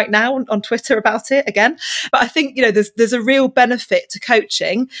going on right now on Twitter about it again. But I think, there's a real benefit to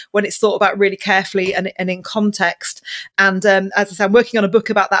coaching when it's thought about really carefully and in context. And as I say, I'm working on a book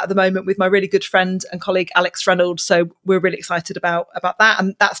about that at the moment with my really good friend and colleague, Alex Reynolds. So we're really excited about that.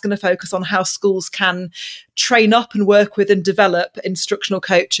 And that's going to focus on how schools can train up and work with and develop instructional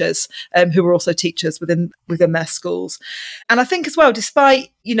coaches who are also teachers within their schools. And I think as well,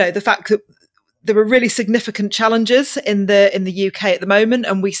 despite the fact that there are really significant challenges in the UK at the moment,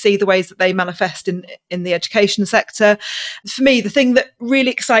 and we see the ways that they manifest in the education sector. For me, the thing that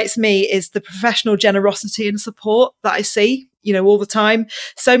really excites me is the professional generosity and support that I see, all the time.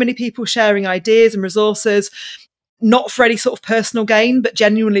 So many people sharing ideas and resources, not for any sort of personal gain, but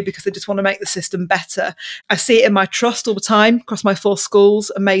genuinely because they just want to make the system better. I see it in my trust all the time across my 4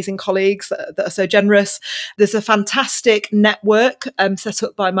 schools, amazing colleagues that are so generous. There's a fantastic network set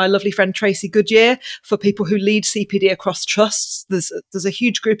up by my lovely friend Tracy Goodyear for people who lead CPD across trusts. There's a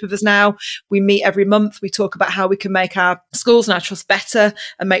huge group of us now. We meet every month. We talk about how we can make our schools and our trusts better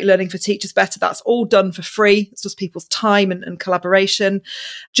and make learning for teachers better. That's all done for free. It's just people's time and collaboration.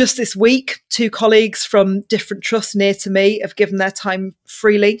 Just this week, 2 colleagues from different trusts near to me have given their time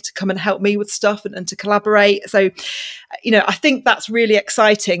freely to come and help me with stuff and to collaborate. So, I think that's really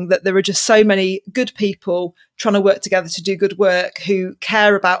exciting that there are just so many good people trying to work together to do good work who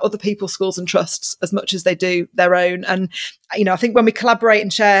care about other people's schools and trusts as much as they do their own. And, I think when we collaborate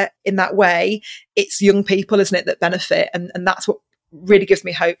and share in that way, it's young people, isn't it, that benefit. And that's what really gives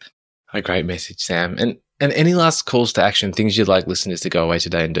me hope. A great message, Sam. And any last calls to action, things you'd like listeners to go away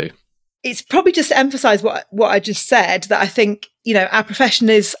today and do? It's probably just to emphasise what I just said, that I think, our profession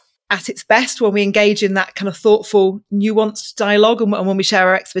is at its best when we engage in that kind of thoughtful, nuanced dialogue and when we share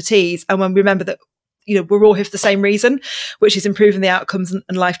our expertise and when we remember that, we're all here for the same reason, which is improving the outcomes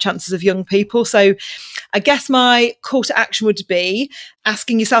and life chances of young people. So I guess my call to action would be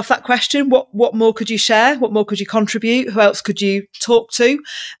asking yourself that question. What more could you share? What more could you contribute? Who else could you talk to?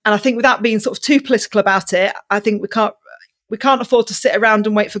 And I think without being sort of too political about it, I think we can't afford to sit around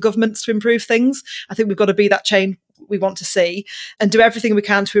and wait for governments to improve things. I think we've got to be that change we want to see and do everything we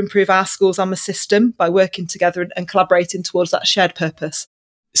can to improve our schools and the system by working together and collaborating towards that shared purpose.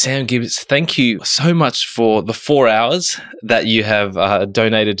 Sam Gibbs, thank you so much for the 4 hours that you have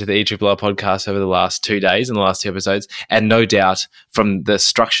donated to the ERRR podcast over the last 2 days and the last 2 episodes, and no doubt from the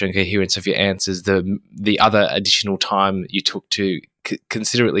structure and coherence of your answers, the other additional time you took to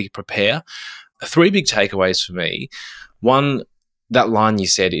considerately prepare. 3 big takeaways for me. One, that line you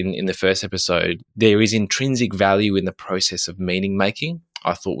said in the first episode, there is intrinsic value in the process of meaning making,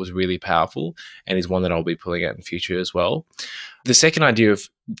 I thought was really powerful and is one that I'll be pulling out in future as well. The second idea of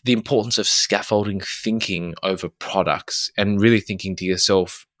the importance of scaffolding thinking over products and really thinking to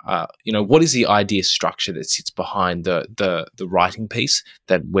yourself, what is the idea structure that sits behind the writing piece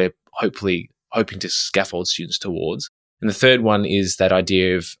that we're hopefully hoping to scaffold students towards. And the third one is that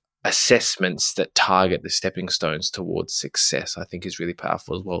idea of assessments that target the stepping stones towards success, I think is really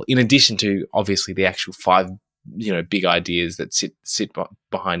powerful as well. In addition to obviously the actual 5, big ideas that sit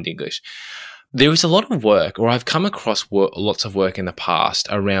behind English. There is a lot of work, or I've come across lots of work in the past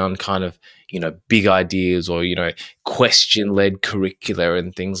around kind of, big ideas or, question-led curricula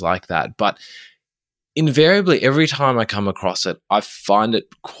and things like that. But invariably, every time I come across it, I find it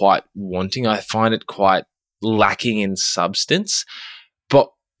quite wanting. I find it quite lacking in substance. But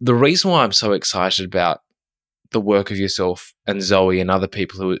the reason why I'm so excited about the work of yourself and Zoe and other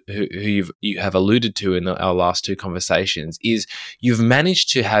people who you have alluded to in our last 2 conversations is you've managed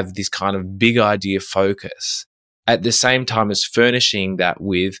to have this kind of big idea focus at the same time as furnishing that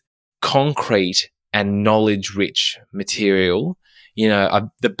with concrete and knowledge-rich material,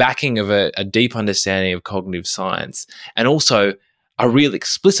 the backing of a deep understanding of cognitive science, and also a real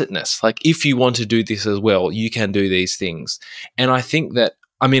explicitness. Like, if you want to do this as well, you can do these things. And I think that,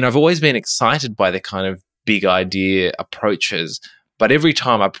 I've always been excited by the kind of big idea approaches, but every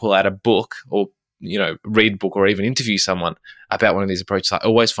time I pull out a book or, read a book or even interview someone about one of these approaches, I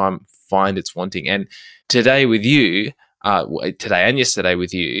always find it's wanting. And today with you, today and yesterday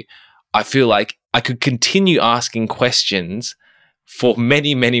with you, I feel like I could continue asking questions for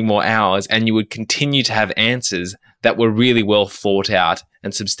many, many more hours, and you would continue to have answers that were really well thought out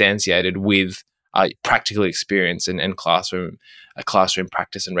and substantiated with practical experience and classroom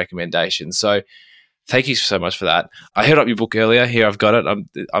practice and recommendations. So thank you so much for that. I held up your book earlier. Here, I've got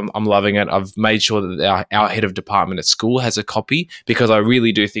it. I'm loving it. I've made sure that our head of department at school has a copy, because I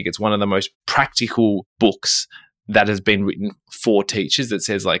really do think it's one of the most practical books that has been written for teachers, that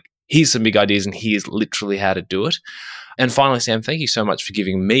says, like, here's some big ideas and here's literally how to do it. And finally, Sam, thank you so much for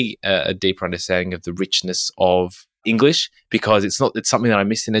giving me a deeper understanding of the richness of English, because it's something that I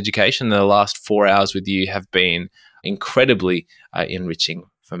missed in education. The last 4 hours with you have been incredibly enriching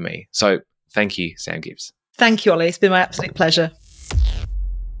for me. So thank you, Sam Gibbs. Thank you, Ollie. It's been my absolute pleasure.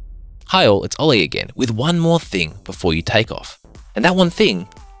 Hi all, it's Ollie again with one more thing before you take off. And that one thing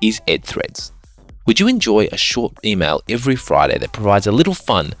is EdThreads. Would you enjoy a short email every Friday that provides a little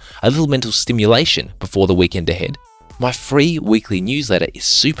fun, a little mental stimulation before the weekend ahead? My free weekly newsletter is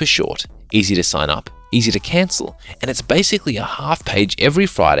super short, easy to sign up, easy to cancel, and it's basically a half page every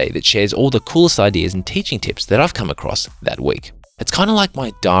Friday that shares all the coolest ideas and teaching tips that I've come across that week. It's kind of like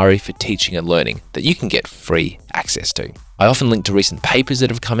my diary for teaching and learning that you can get free access to. I often link to recent papers that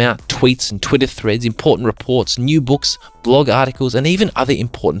have come out, tweets and Twitter threads, important reports, new books, blog articles, and even other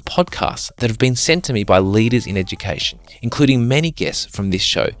important podcasts that have been sent to me by leaders in education, including many guests from this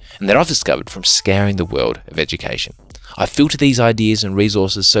show and that I've discovered from scouring the world of education. I filter these ideas and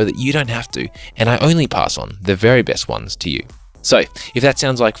resources so that you don't have to, and I only pass on the very best ones to you. So, if that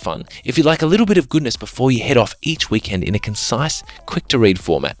sounds like fun, if you'd like a little bit of goodness before you head off each weekend in a concise, quick-to-read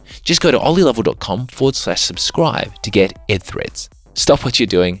format, just go to ollielovell.com/subscribe to get EdThreads. Stop what you're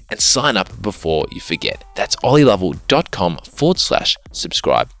doing and sign up before you forget. That's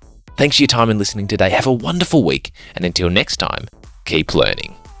ollielovell.com/subscribe. Thanks for your time and listening today. Have a wonderful week, and until next time, keep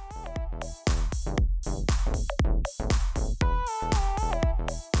learning.